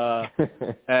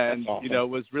 And, awesome.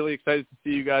 Was really excited to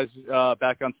see you guys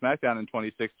back on SmackDown in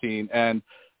 2016 and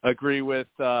agree with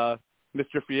Mr.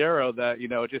 Fierro that,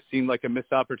 it just seemed like a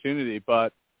missed opportunity.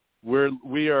 But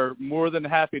we are more than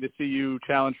happy to see you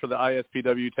challenge for the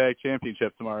ISPW Tag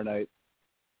Championship tomorrow night.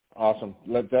 Awesome.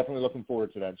 Definitely looking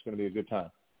forward to that. It's going to be a good time.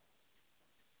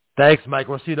 Thanks, Mike.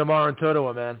 We'll see you tomorrow in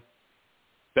Totowa, man.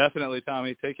 Definitely,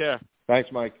 Tommy. Take care. Thanks,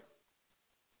 Mike.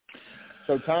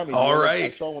 So, Tommy, all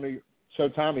right. Tommy,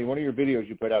 one of your videos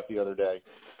you put out the other day,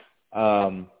 I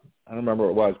don't remember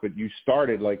what it was, but you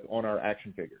started on our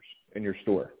action figures in your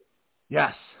store.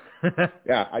 Yes.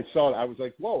 Yeah, I saw it. I was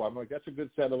like, whoa. I'm like, that's a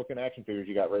good set of looking action figures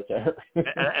you got right there.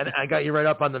 and I got you right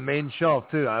up on the main shelf,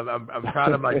 too. I'm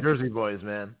proud of my Jersey boys,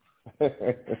 man.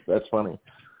 That's funny.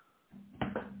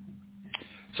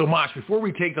 So, Mosh, before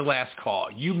we take the last call,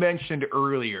 you mentioned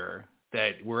earlier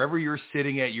that wherever you're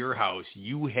sitting at your house,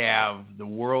 you have the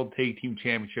World Tag Team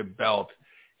Championship belt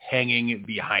hanging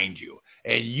behind you.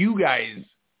 And you guys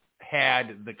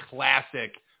had the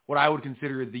classic, what I would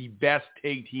consider the best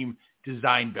tag team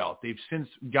design belt. They've since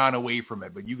gone away from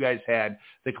it, but you guys had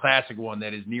the classic one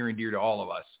that is near and dear to all of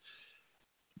us.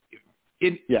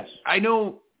 Yes. I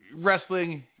know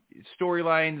wrestling,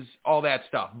 storylines, all that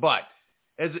stuff, but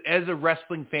as a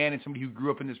wrestling fan and somebody who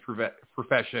grew up in this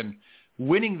profession,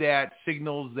 winning that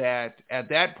signals that at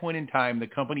that point in time, the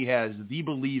company has the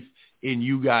belief in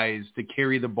you guys to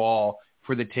carry the ball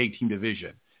for the tag team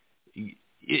division.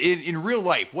 In real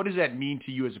life, what does that mean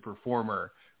to you as a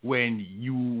performer when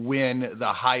you win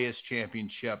the highest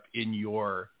championship in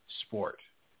your sport?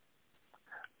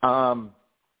 I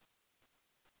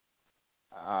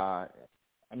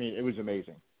mean, it was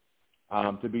amazing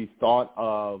to be thought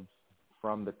of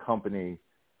from the company,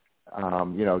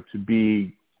 to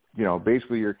be,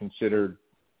 basically you're considered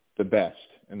the best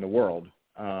in the world.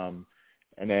 And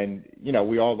then,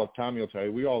 we all looked, Tommy will tell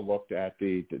you, we all looked at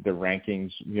the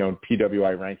rankings,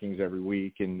 PWI rankings every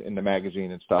week in the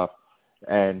magazine and stuff.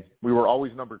 And we were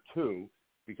always number 2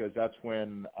 because that's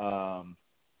when Scott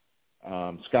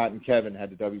and Kevin had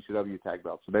the WCW tag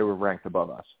belts. So they were ranked above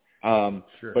us.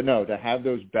 Sure. But no, to have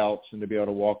those belts and to be able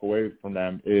to walk away from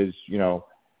them is,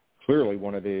 clearly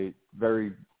one of the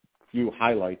very few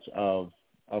highlights of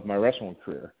my wrestling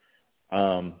career.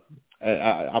 Putting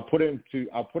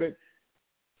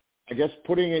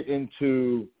it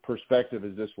into perspective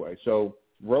is this way. So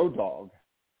Road Dogg,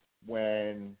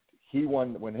 when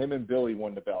him and Billy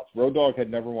won the belts, Road Dogg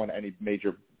had never won any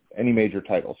major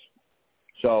titles.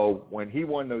 So when he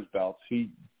won those belts, he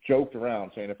joked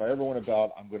around saying, if I ever win a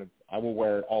belt, I will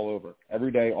wear it all over.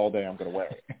 Every day, all day, I'm going to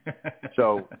wear it.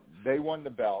 So they won the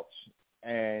belts,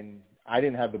 and I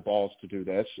didn't have the balls to do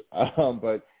this,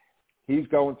 but he's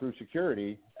going through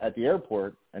security at the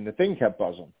airport, and the thing kept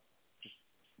buzzing.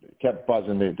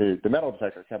 The metal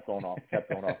detector kept going off.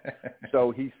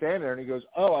 So he's standing there, and he goes,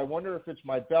 oh, I wonder if it's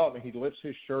my belt. And he lifts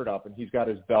his shirt up, and he's got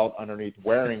his belt underneath,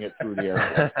 wearing it through the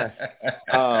airport.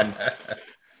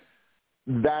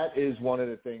 That is one of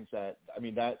the things that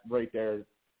right there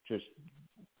just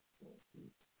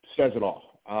says it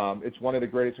all. It's one of the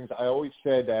greatest things. I always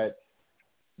said that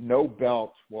no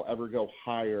belt will ever go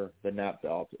higher than that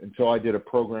belt until I did a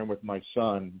program with my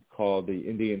son called the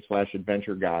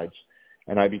Indian/Adventure Guides,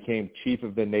 and I became chief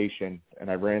of the nation, and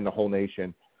I ran the whole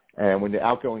nation. And when the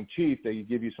outgoing chief, they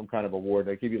give you some kind of award.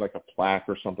 They give you like a plaque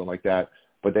or something like that.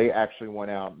 But they actually went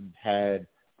out and had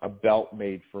a belt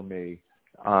made for me.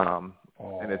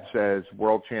 And it says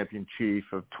World Champion Chief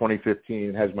of 2015.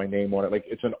 It has my name on it. Like,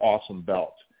 it's an awesome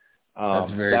belt.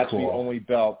 That's very cool.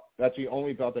 That's the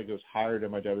only belt that goes higher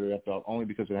than my WWF belt, only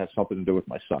because it has something to do with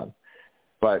my son.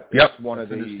 But yep, it's one of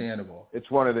the understandable. It's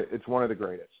one of the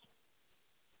greatest.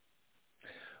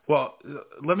 Well,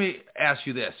 let me ask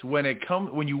you this: when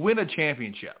you win a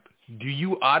championship, do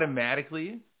you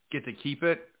automatically get to keep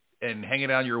it and hang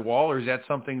it on your wall, or is that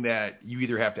something that you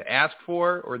either have to ask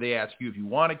for, or they ask you if you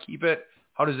want to keep it?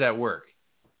 How does that work?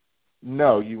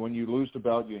 No, when you lose the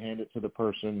belt, you hand it to the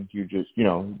person. You just,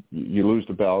 you lose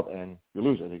the belt and you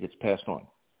lose it. It gets passed on.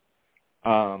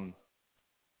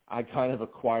 I kind of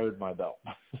acquired my belt.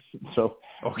 So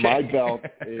okay. my belt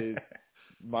is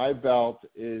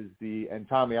and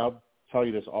Tommy, I'll tell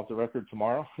you this off the record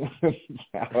tomorrow.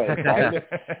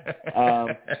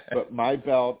 But my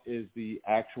belt is the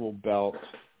actual belt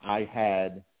I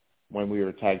had when we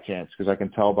were tag champs, because I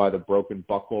can tell by the broken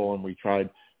buckle, and we tried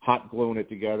hot gluing it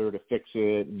together to fix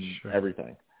it and sure.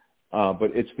 everything.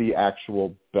 But it's the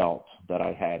actual belt that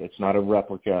I had. It's not a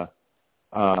replica.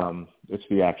 It's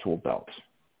the actual belt.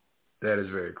 That is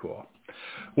very cool.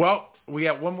 Well, we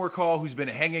got one more call who's been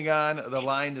hanging on the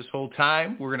line this whole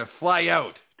time. We're going to fly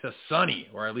out to sunny,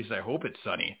 or at least I hope it's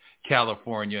sunny,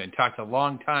 California, and talk to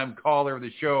longtime caller of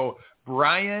the show,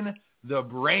 Brian the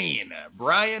Brain.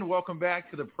 Brian, welcome back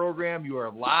to the program. You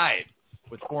are live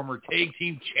with former tag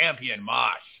team champion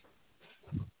Mosh.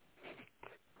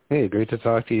 Hey, great to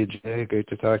talk to you, Jay. Great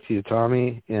to talk to you,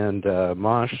 Tommy. And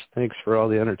Mosh, thanks for all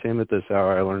the entertainment this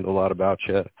hour. I learned a lot about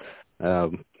you.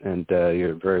 And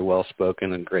you're very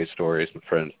well-spoken and great stories, my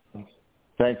friend.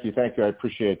 Thank you. I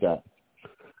appreciate that.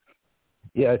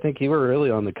 Yeah, I think you were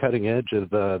really on the cutting edge of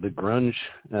the grunge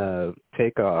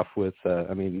takeoff with,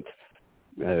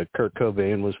 Kurt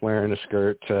Cobain was wearing a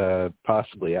skirt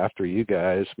possibly after you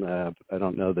guys. I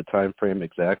don't know the time frame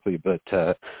exactly, but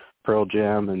Pearl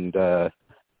Jam and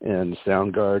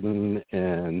Soundgarden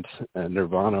and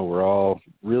Nirvana were all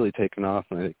really taking off,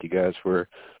 and I think you guys were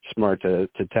smart to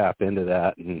tap into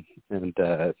that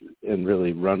and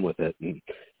really run with it.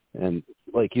 And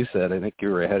like you said, I think you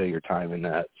were ahead of your time in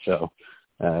that. So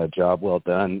job well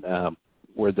done.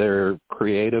 Were there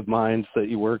creative minds that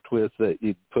you worked with that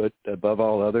you put above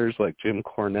all others, like Jim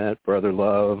Cornette, Brother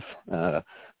Love,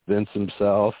 Vince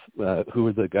himself? Who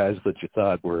were the guys that you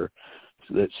thought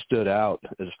that stood out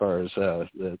as far as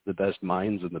the best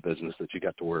minds in the business that you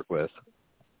got to work with?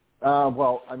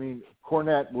 Well, I mean,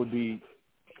 Cornette would be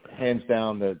hands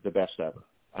down the best ever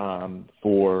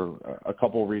for a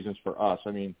couple of reasons for us.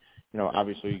 I mean,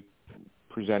 obviously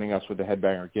presenting us with the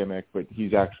Headbanger gimmick, but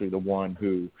he's actually the one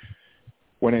who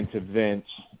went into Vince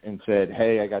and said,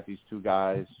 hey, I got these two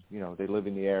guys, they live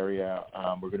in the area.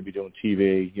 We're going to be doing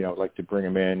TV, I'd like to bring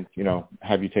them in,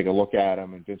 have you take a look at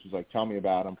them. And Vince was like, tell me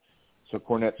about them. So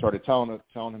Cornette started telling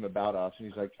him about us, and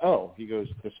he's like, oh, he goes,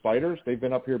 the Spiders, they've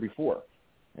been up here before.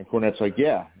 And Cornette's like,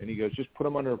 yeah. And he goes, just put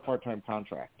them under a part-time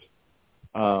contract.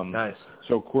 Nice.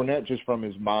 So Cornette, just from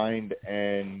his mind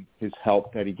and his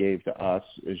help that he gave to us,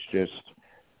 is just,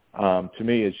 to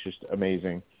me, it's just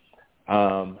amazing.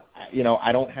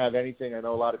 I don't have anything. I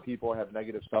know a lot of people have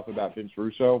negative stuff about Vince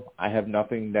Russo. I have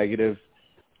nothing negative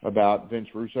about Vince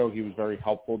Russo. He was very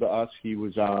helpful to us. He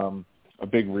was a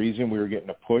big reason we were getting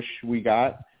the push we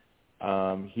got.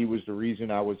 He was the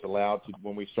reason I was allowed to,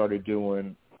 when we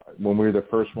were the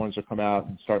first ones to come out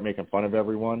and start making fun of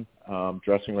everyone,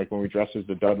 dressing like when we dressed as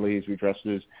the Dudleys, we dressed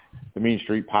as the Mean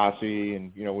Street Posse,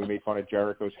 and, we made fun of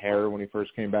Jericho's hair when he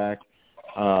first came back.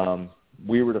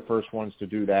 We were the first ones to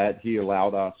do that. He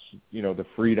allowed us, the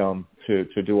freedom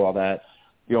to do all that.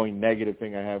 The only negative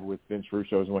thing I have with Vince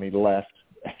Russo is when he left,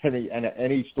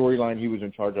 any storyline he was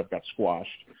in charge of got squashed.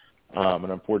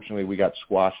 And unfortunately, we got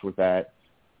squashed with that.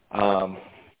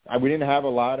 We didn't have a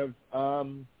lot of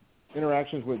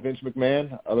interactions with Vince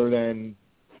McMahon other than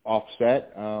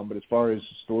offset. But as far as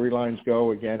storylines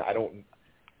go, again, I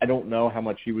don't know how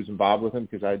much he was involved with him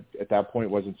because I, at that point,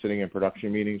 wasn't sitting in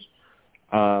production meetings.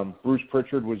 Bruce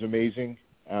Pritchard was amazing,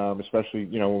 especially,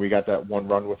 when we got that one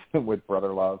run with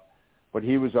Brother Love. But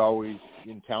he was always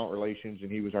in talent relations, and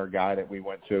he was our guy that we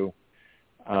went to.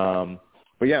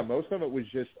 But, yeah, most of it was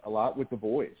just a lot with the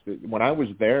boys. When I was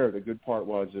there, the good part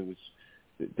was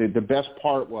the best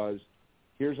part was,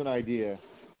 here's an idea,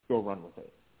 go run with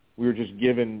it. We were just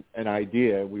given an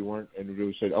idea. We weren't, and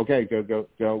we said, okay, go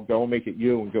and make it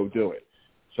you and go do it.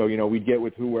 So, we'd get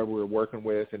with whoever we were working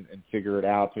with and figure it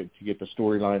out to get the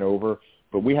storyline over.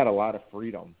 But we had a lot of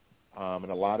freedom,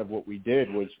 and a lot of what we did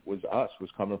was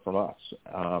coming from us.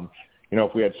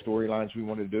 If we had storylines we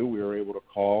wanted to do, we were able to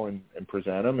call and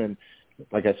present them. And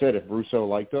like I said, if Russo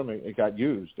liked them, it got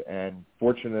used. And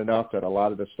fortunate enough that a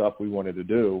lot of the stuff we wanted to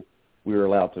do, we were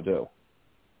allowed to do.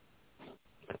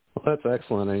 Well, that's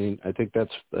excellent. I mean, I think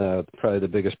that's probably the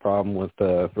biggest problem with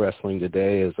wrestling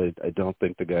today is I don't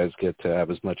think the guys get to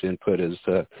have as much input as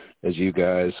you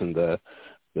guys and the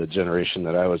generation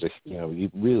that I was a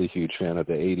really huge fan of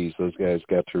the 80s. Those guys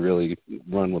got to really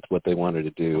run with what they wanted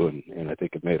to do, and I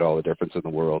think it made all the difference in the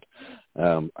world.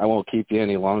 I won't keep you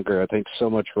any longer. I thank so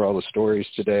much for all the stories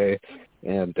today,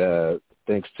 and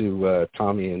thanks to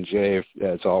Tommy and Jay,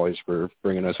 as always, for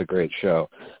bringing us a great show.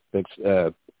 Thanks.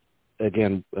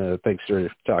 Again, thanks for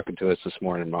talking to us this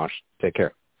morning, Mosh. Take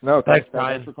care. No, thanks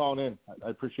for calling in. I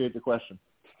appreciate the question.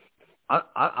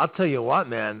 I'll tell you what,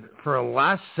 man. For a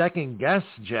last-second guess,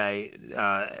 Jay,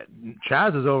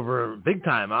 Chaz is over big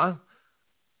time, huh?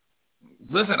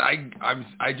 Listen,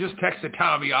 I just texted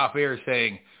Tommy off air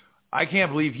saying, I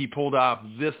can't believe he pulled off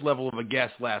this level of a guess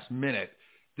last minute.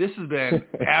 This has been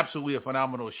absolutely a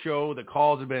phenomenal show. The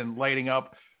calls have been lighting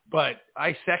up. But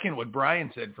I second what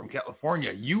Brian said from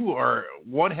California. You are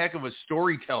one heck of a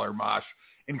storyteller, Mosh.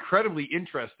 Incredibly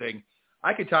interesting.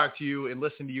 I could talk to you and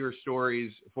listen to your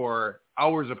stories for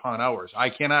hours upon hours. I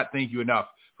cannot thank you enough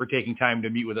for taking time to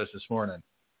meet with us this morning.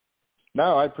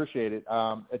 No, I appreciate it.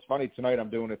 It's funny, tonight I'm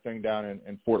doing a thing down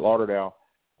in Fort Lauderdale,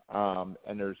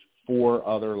 and there's 4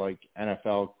 other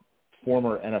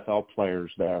former NFL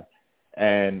players there.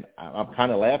 And I'm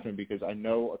kind of laughing because I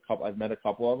know I've met a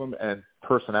couple of them, and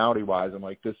personality-wise,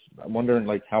 I'm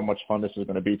wondering how much fun this is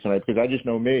going to be tonight, because I just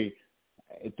know me.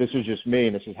 This is just me,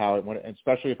 and this is how it went. And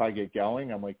especially if I get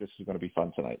going, I'm like, this is going to be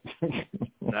fun tonight.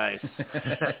 Nice.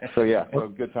 So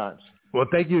good times. Well,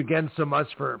 thank you again so much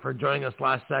for joining us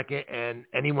last second. And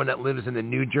anyone that lives in the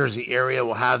New Jersey area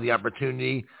will have the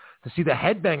opportunity to see the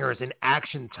Headbangers in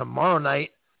action tomorrow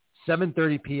night,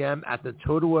 7:30 p.m. at the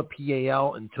Totowa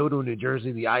PAL in Totowa, New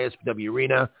Jersey, the ISPW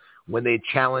Arena, when they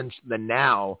challenge the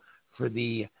Now for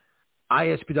the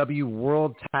ISPW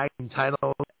World Tag Team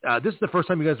title. This is the first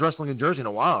time you guys are wrestling in Jersey in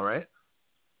a while, right?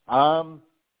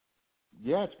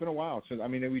 Yeah, it's been a while.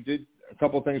 We did a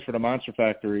couple of things for the Monster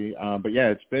Factory, but yeah,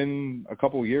 it's been a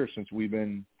couple of years since we've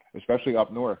been, especially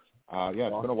up north.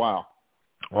 It's been a while.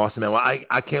 Awesome, man. Well,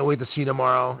 I can't wait to see you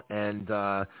tomorrow. And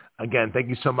again, thank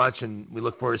you so much, and we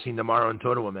look forward to seeing you tomorrow in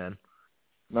Totowa, man.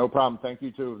 No problem. Thank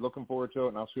you, too. Looking forward to it,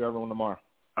 and I'll see everyone tomorrow.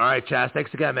 All right, Chaz.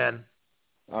 Thanks again, man.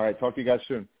 All right. Talk to you guys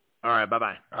soon. All right.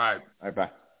 Bye-bye. All right. All right,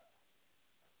 bye.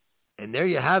 And there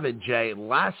you have it, Jay.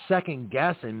 Last second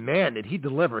guess, and man, did he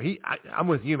deliver. I'm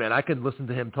with you, man. I could listen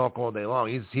to him talk all day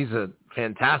long. He's a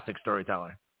fantastic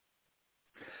storyteller.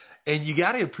 And you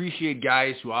got to appreciate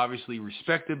guys who obviously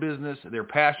respect the business. They're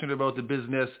passionate about the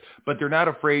business, but they're not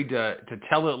afraid to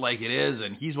tell it like it is.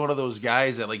 And he's one of those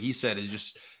guys that, like he said,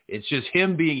 it's just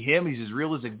him being him. He's as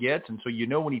real as it gets. And so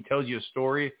when he tells you a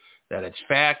story that it's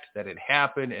fact, that it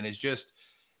happened, and it's just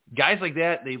guys like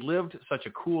that, they lived such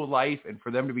a cool life, and for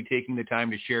them to be taking the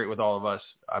time to share it with all of us,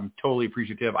 I'm totally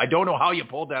appreciative. I don't know how you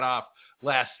pulled that off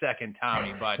last second,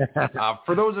 Tommy, but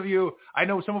for those of you, I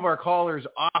know some of our callers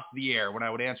off the air, when I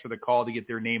would answer the call to get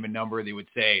their name and number, they would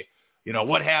say,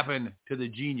 what happened to the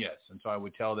genius? And so I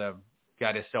would tell them,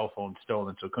 got his cell phone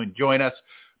stolen, so couldn't join us.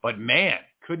 But man,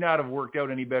 could not have worked out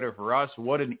any better for us.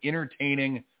 What an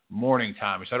entertaining morning,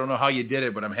 Tommy. So I don't know how you did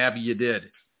it, but I'm happy you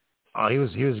did. Oh, he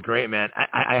was great, man.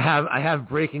 I have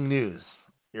breaking news.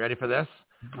 You ready for this?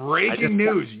 Breaking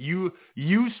news.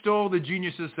 You stole the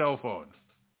genius's cell phone.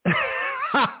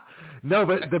 No,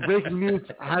 but the breaking news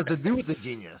has to do with the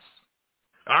genius.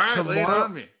 All right, lay it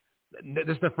on me.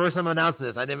 This is the first time I'm announcing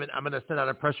this. I'm going to send out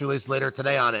a press release later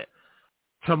today on it.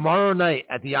 Tomorrow night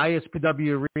at the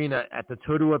ISPW Arena at the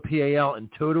Totowa PAL in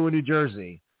Totowa, New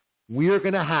Jersey, we are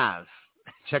going to have,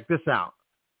 check this out,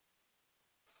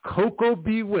 Coco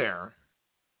Beware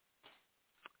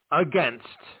against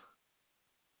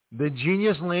the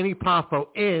genius Lanny Poffo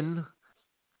in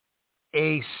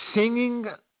a singing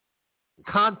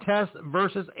contest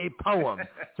versus a poem.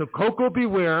 So Coco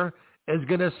Beware is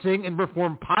going to sing and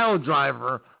perform Pile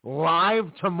Driver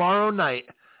live tomorrow night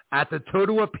at the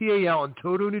Totowa PAL in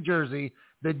Totowa, New Jersey.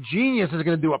 The genius is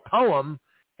going to do a poem,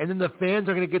 and then the fans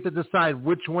are going to get to decide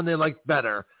which one they like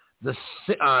better, the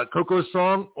Coco's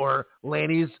song or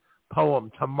Lanny's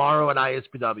poem tomorrow at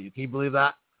ISPW. Can you believe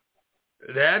that?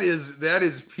 That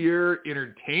is pure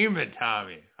entertainment,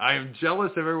 Tommy. I am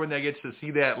jealous of everyone that gets to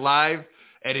see that live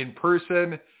and in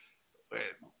person.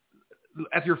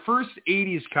 At your first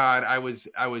 80s con, I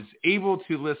was able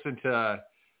to listen to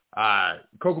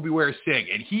Coco Beware sing,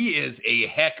 and he is a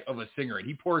heck of a singer, and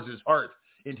he pours his heart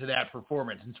into that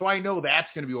performance. And so I know that's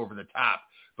going to be over the top.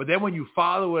 But then when you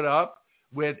follow it up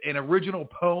with an original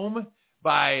poem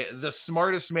by the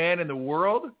smartest man in the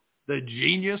world, the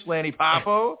genius Lanny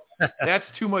Poffo, that's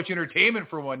too much entertainment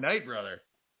for one night, brother.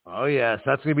 Oh, yes.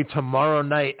 That's going to be tomorrow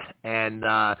night. And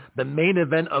the main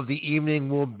event of the evening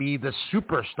will be the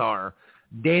superstar,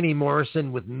 Danny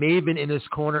Morrison, with Maven in his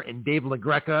corner and Dave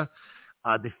LaGreca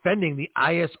defending the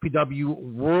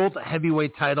ISPW World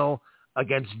Heavyweight title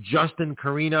against Justin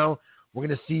Carino. We're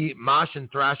going to see Mosh and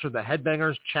Thrasher, the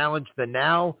Headbangers, challenge the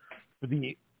Now for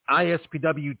the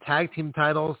ISPW Tag Team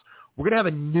titles. We're going to have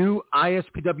a new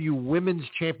ISPW Women's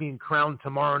Champion crown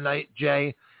tomorrow night,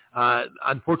 Jay.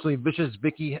 Unfortunately, Vicious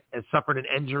Vicky has suffered an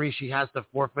injury. She has to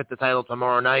forfeit the title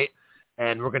tomorrow night.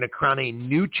 And we're going to crown a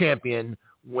new champion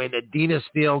when Adina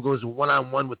Steele goes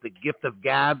one-on-one with the Gift of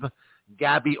Gab,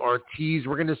 Gabby Ortiz.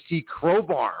 We're going to see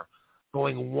Crowbar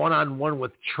going one-on-one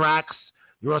with Trax.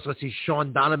 You're also going to see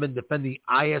Sean Donovan defend the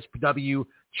ISPW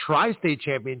Tri-State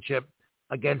Championship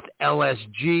against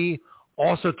LSG.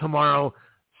 Also tomorrow,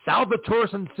 Salvatore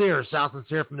Sincere, Sal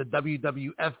Sincere from the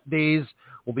WWF days,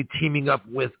 will be teaming up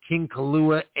with King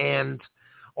Kalua and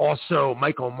Also,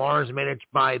 Michael Mars, managed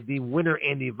by the winner,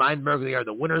 Andy Weinberg. They are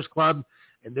the Winners Club,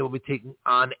 and they will be taking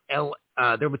on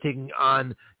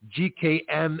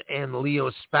GKM and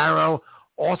Leo Sparrow.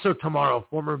 Also tomorrow,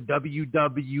 former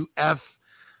WWF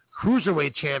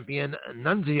Cruiserweight Champion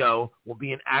Nunzio will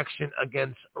be in action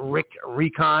against Rick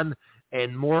Recon,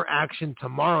 and more action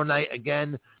tomorrow night.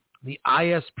 Again, the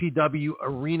ISPW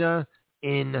Arena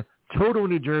in Total,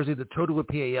 New Jersey, the Total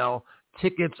PAL.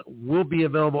 Tickets will be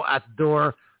available at the door.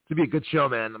 It's going to be a good show,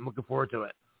 man. I'm looking forward to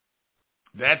it.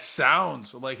 That sounds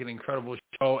like an incredible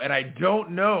show, and I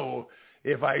don't know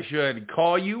if I should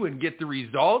call you and get the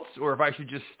results or if I should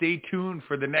just stay tuned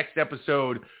for the next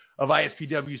episode of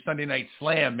ISPW Sunday Night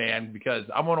Slam, man, because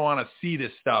I'm going to want to see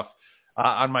this stuff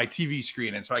on my TV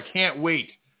screen, and so I can't wait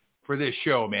for this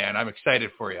show, man. I'm excited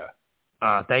for you.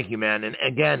 Thank you, man. And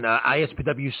again,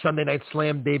 ISPW Sunday Night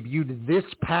Slam debuted this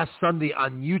past Sunday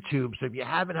on YouTube. So if you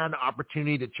haven't had an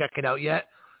opportunity to check it out yet,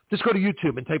 just go to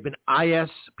YouTube and type in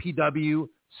ISPW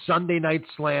Sunday Night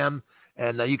Slam,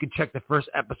 and you can check the first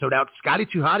episode out. Scotty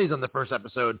 2 Hotties on the first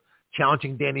episode,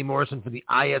 challenging Danny Morrison for the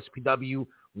ISPW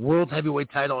World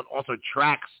Heavyweight title, and also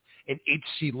Trax and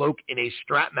H.C. Loke in a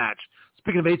strap match.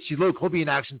 Speaking of H.C. Loke, he'll be in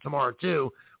action tomorrow,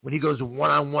 too, when he goes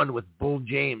one-on-one with Bull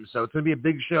James. So it's going to be a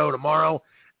big show tomorrow,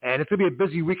 and it's going to be a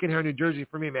busy weekend here in New Jersey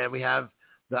for me, man. We have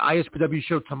the ISPW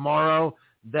show tomorrow.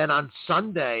 Then on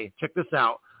Sunday, check this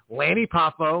out, Lanny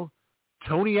Poffo,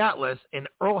 Tony Atlas, and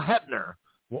Earl Hebner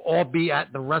will all be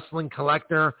at the Wrestling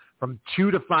Collector from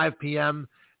 2 to 5 p.m.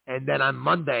 And then on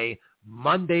Monday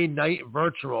Night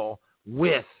Virtual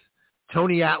with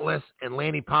Tony Atlas and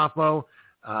Lanny Poffo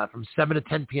from 7 to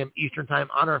 10 p.m. Eastern Time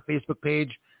on our Facebook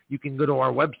page. You can go to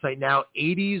our website now,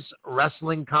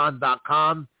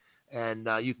 80swrestlingcon.com,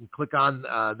 and you can click on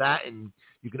that, and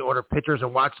you can order pictures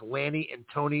and watch Lanny and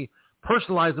Tony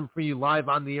personalize them for you live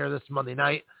on the air this Monday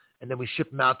night, and then we ship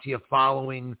them out to you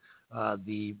following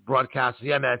the broadcast. So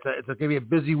yeah, man, it's going to be a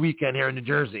busy weekend here in New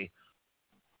Jersey.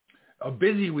 A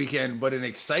busy weekend, but an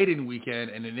exciting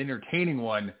weekend and an entertaining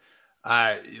one.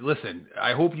 Listen,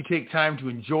 I hope you take time to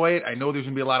enjoy it. I know there's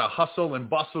going to be a lot of hustle and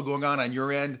bustle going on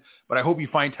your end, but I hope you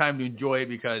find time to enjoy it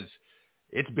because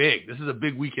it's big. This is a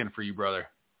big weekend for you, brother.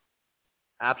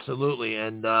 Absolutely.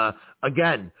 And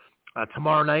again,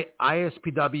 tomorrow night,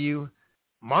 ISPW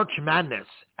March Madness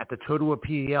at the Totowa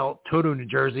PEL, Toto, New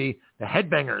Jersey. The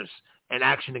Headbangers in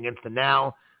action against the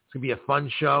Now. It's going to be a fun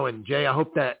show. And Jay, I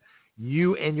hope that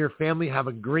you and your family have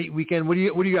a great weekend. What do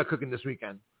you got cooking this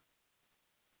weekend?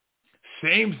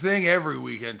 Same thing every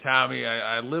weekend, Tommy.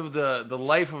 I live the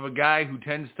life of a guy who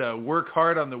tends to work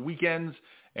hard on the weekends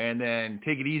and then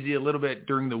take it easy a little bit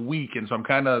during the week. And so I'm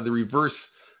kind of the reverse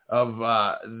of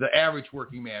the average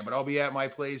working man. But I'll be at my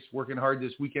place working hard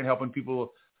this weekend, helping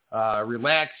people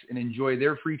relax and enjoy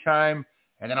their free time.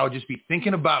 And then I'll just be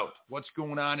thinking about what's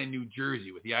going on in New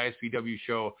Jersey with the ISPW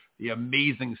show, the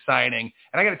amazing signing.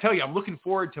 And I got to tell you, I'm looking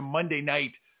forward to Monday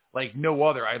night like no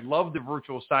other. I love the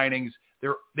virtual signings.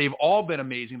 They've all been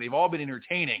amazing. They've all been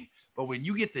entertaining. But when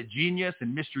you get the Genius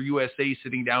and Mr. USA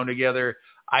sitting down together,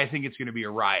 I think it's going to be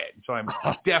a riot. So I'm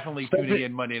definitely tuning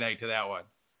in Monday night to that one.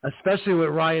 Especially with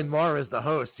Ryan Marr as the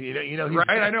host. You know,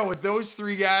 right? I know. With those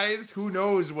three guys, who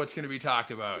knows what's going to be talked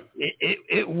about.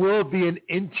 It will be an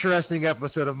interesting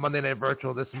episode of Monday Night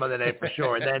Virtual this Monday night for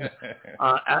sure. And then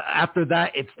after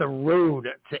that, it's the road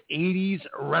to 80s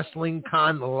Wrestling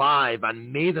Con Live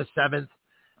on May the 7th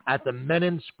at the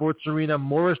Menon Sports Arena,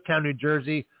 Morristown, New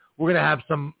Jersey. We're going to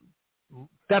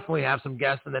definitely have some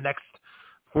guests in the next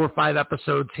 4 or 5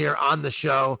 episodes here on the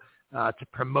show to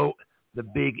promote the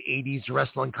big 80s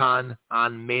Wrestling Con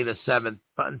on May the 7th.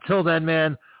 But until then,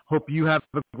 man, hope you have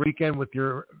a great weekend with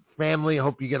your family. I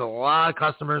hope you get a lot of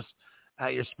customers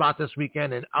at your spot this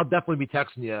weekend. And I'll definitely be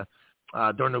texting you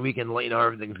during the weekend to let you know how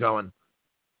everything's going.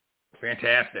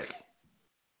 Fantastic.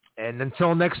 And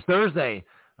until next Thursday,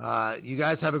 you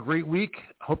guys have a great week.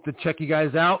 Hope to check you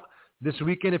guys out this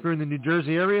weekend if you're in the New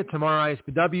Jersey area. Tomorrow,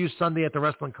 ISPW, Sunday at the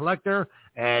Wrestling Collector,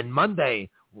 and Monday,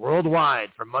 worldwide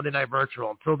for Monday Night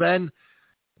Virtual. Until then,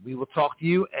 we will talk to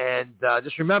you, and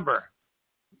just remember,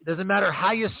 it doesn't matter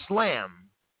how you slam.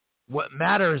 What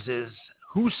matters is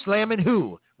who's slamming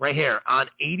who right here on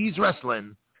 80s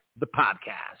Wrestling, the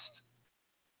podcast.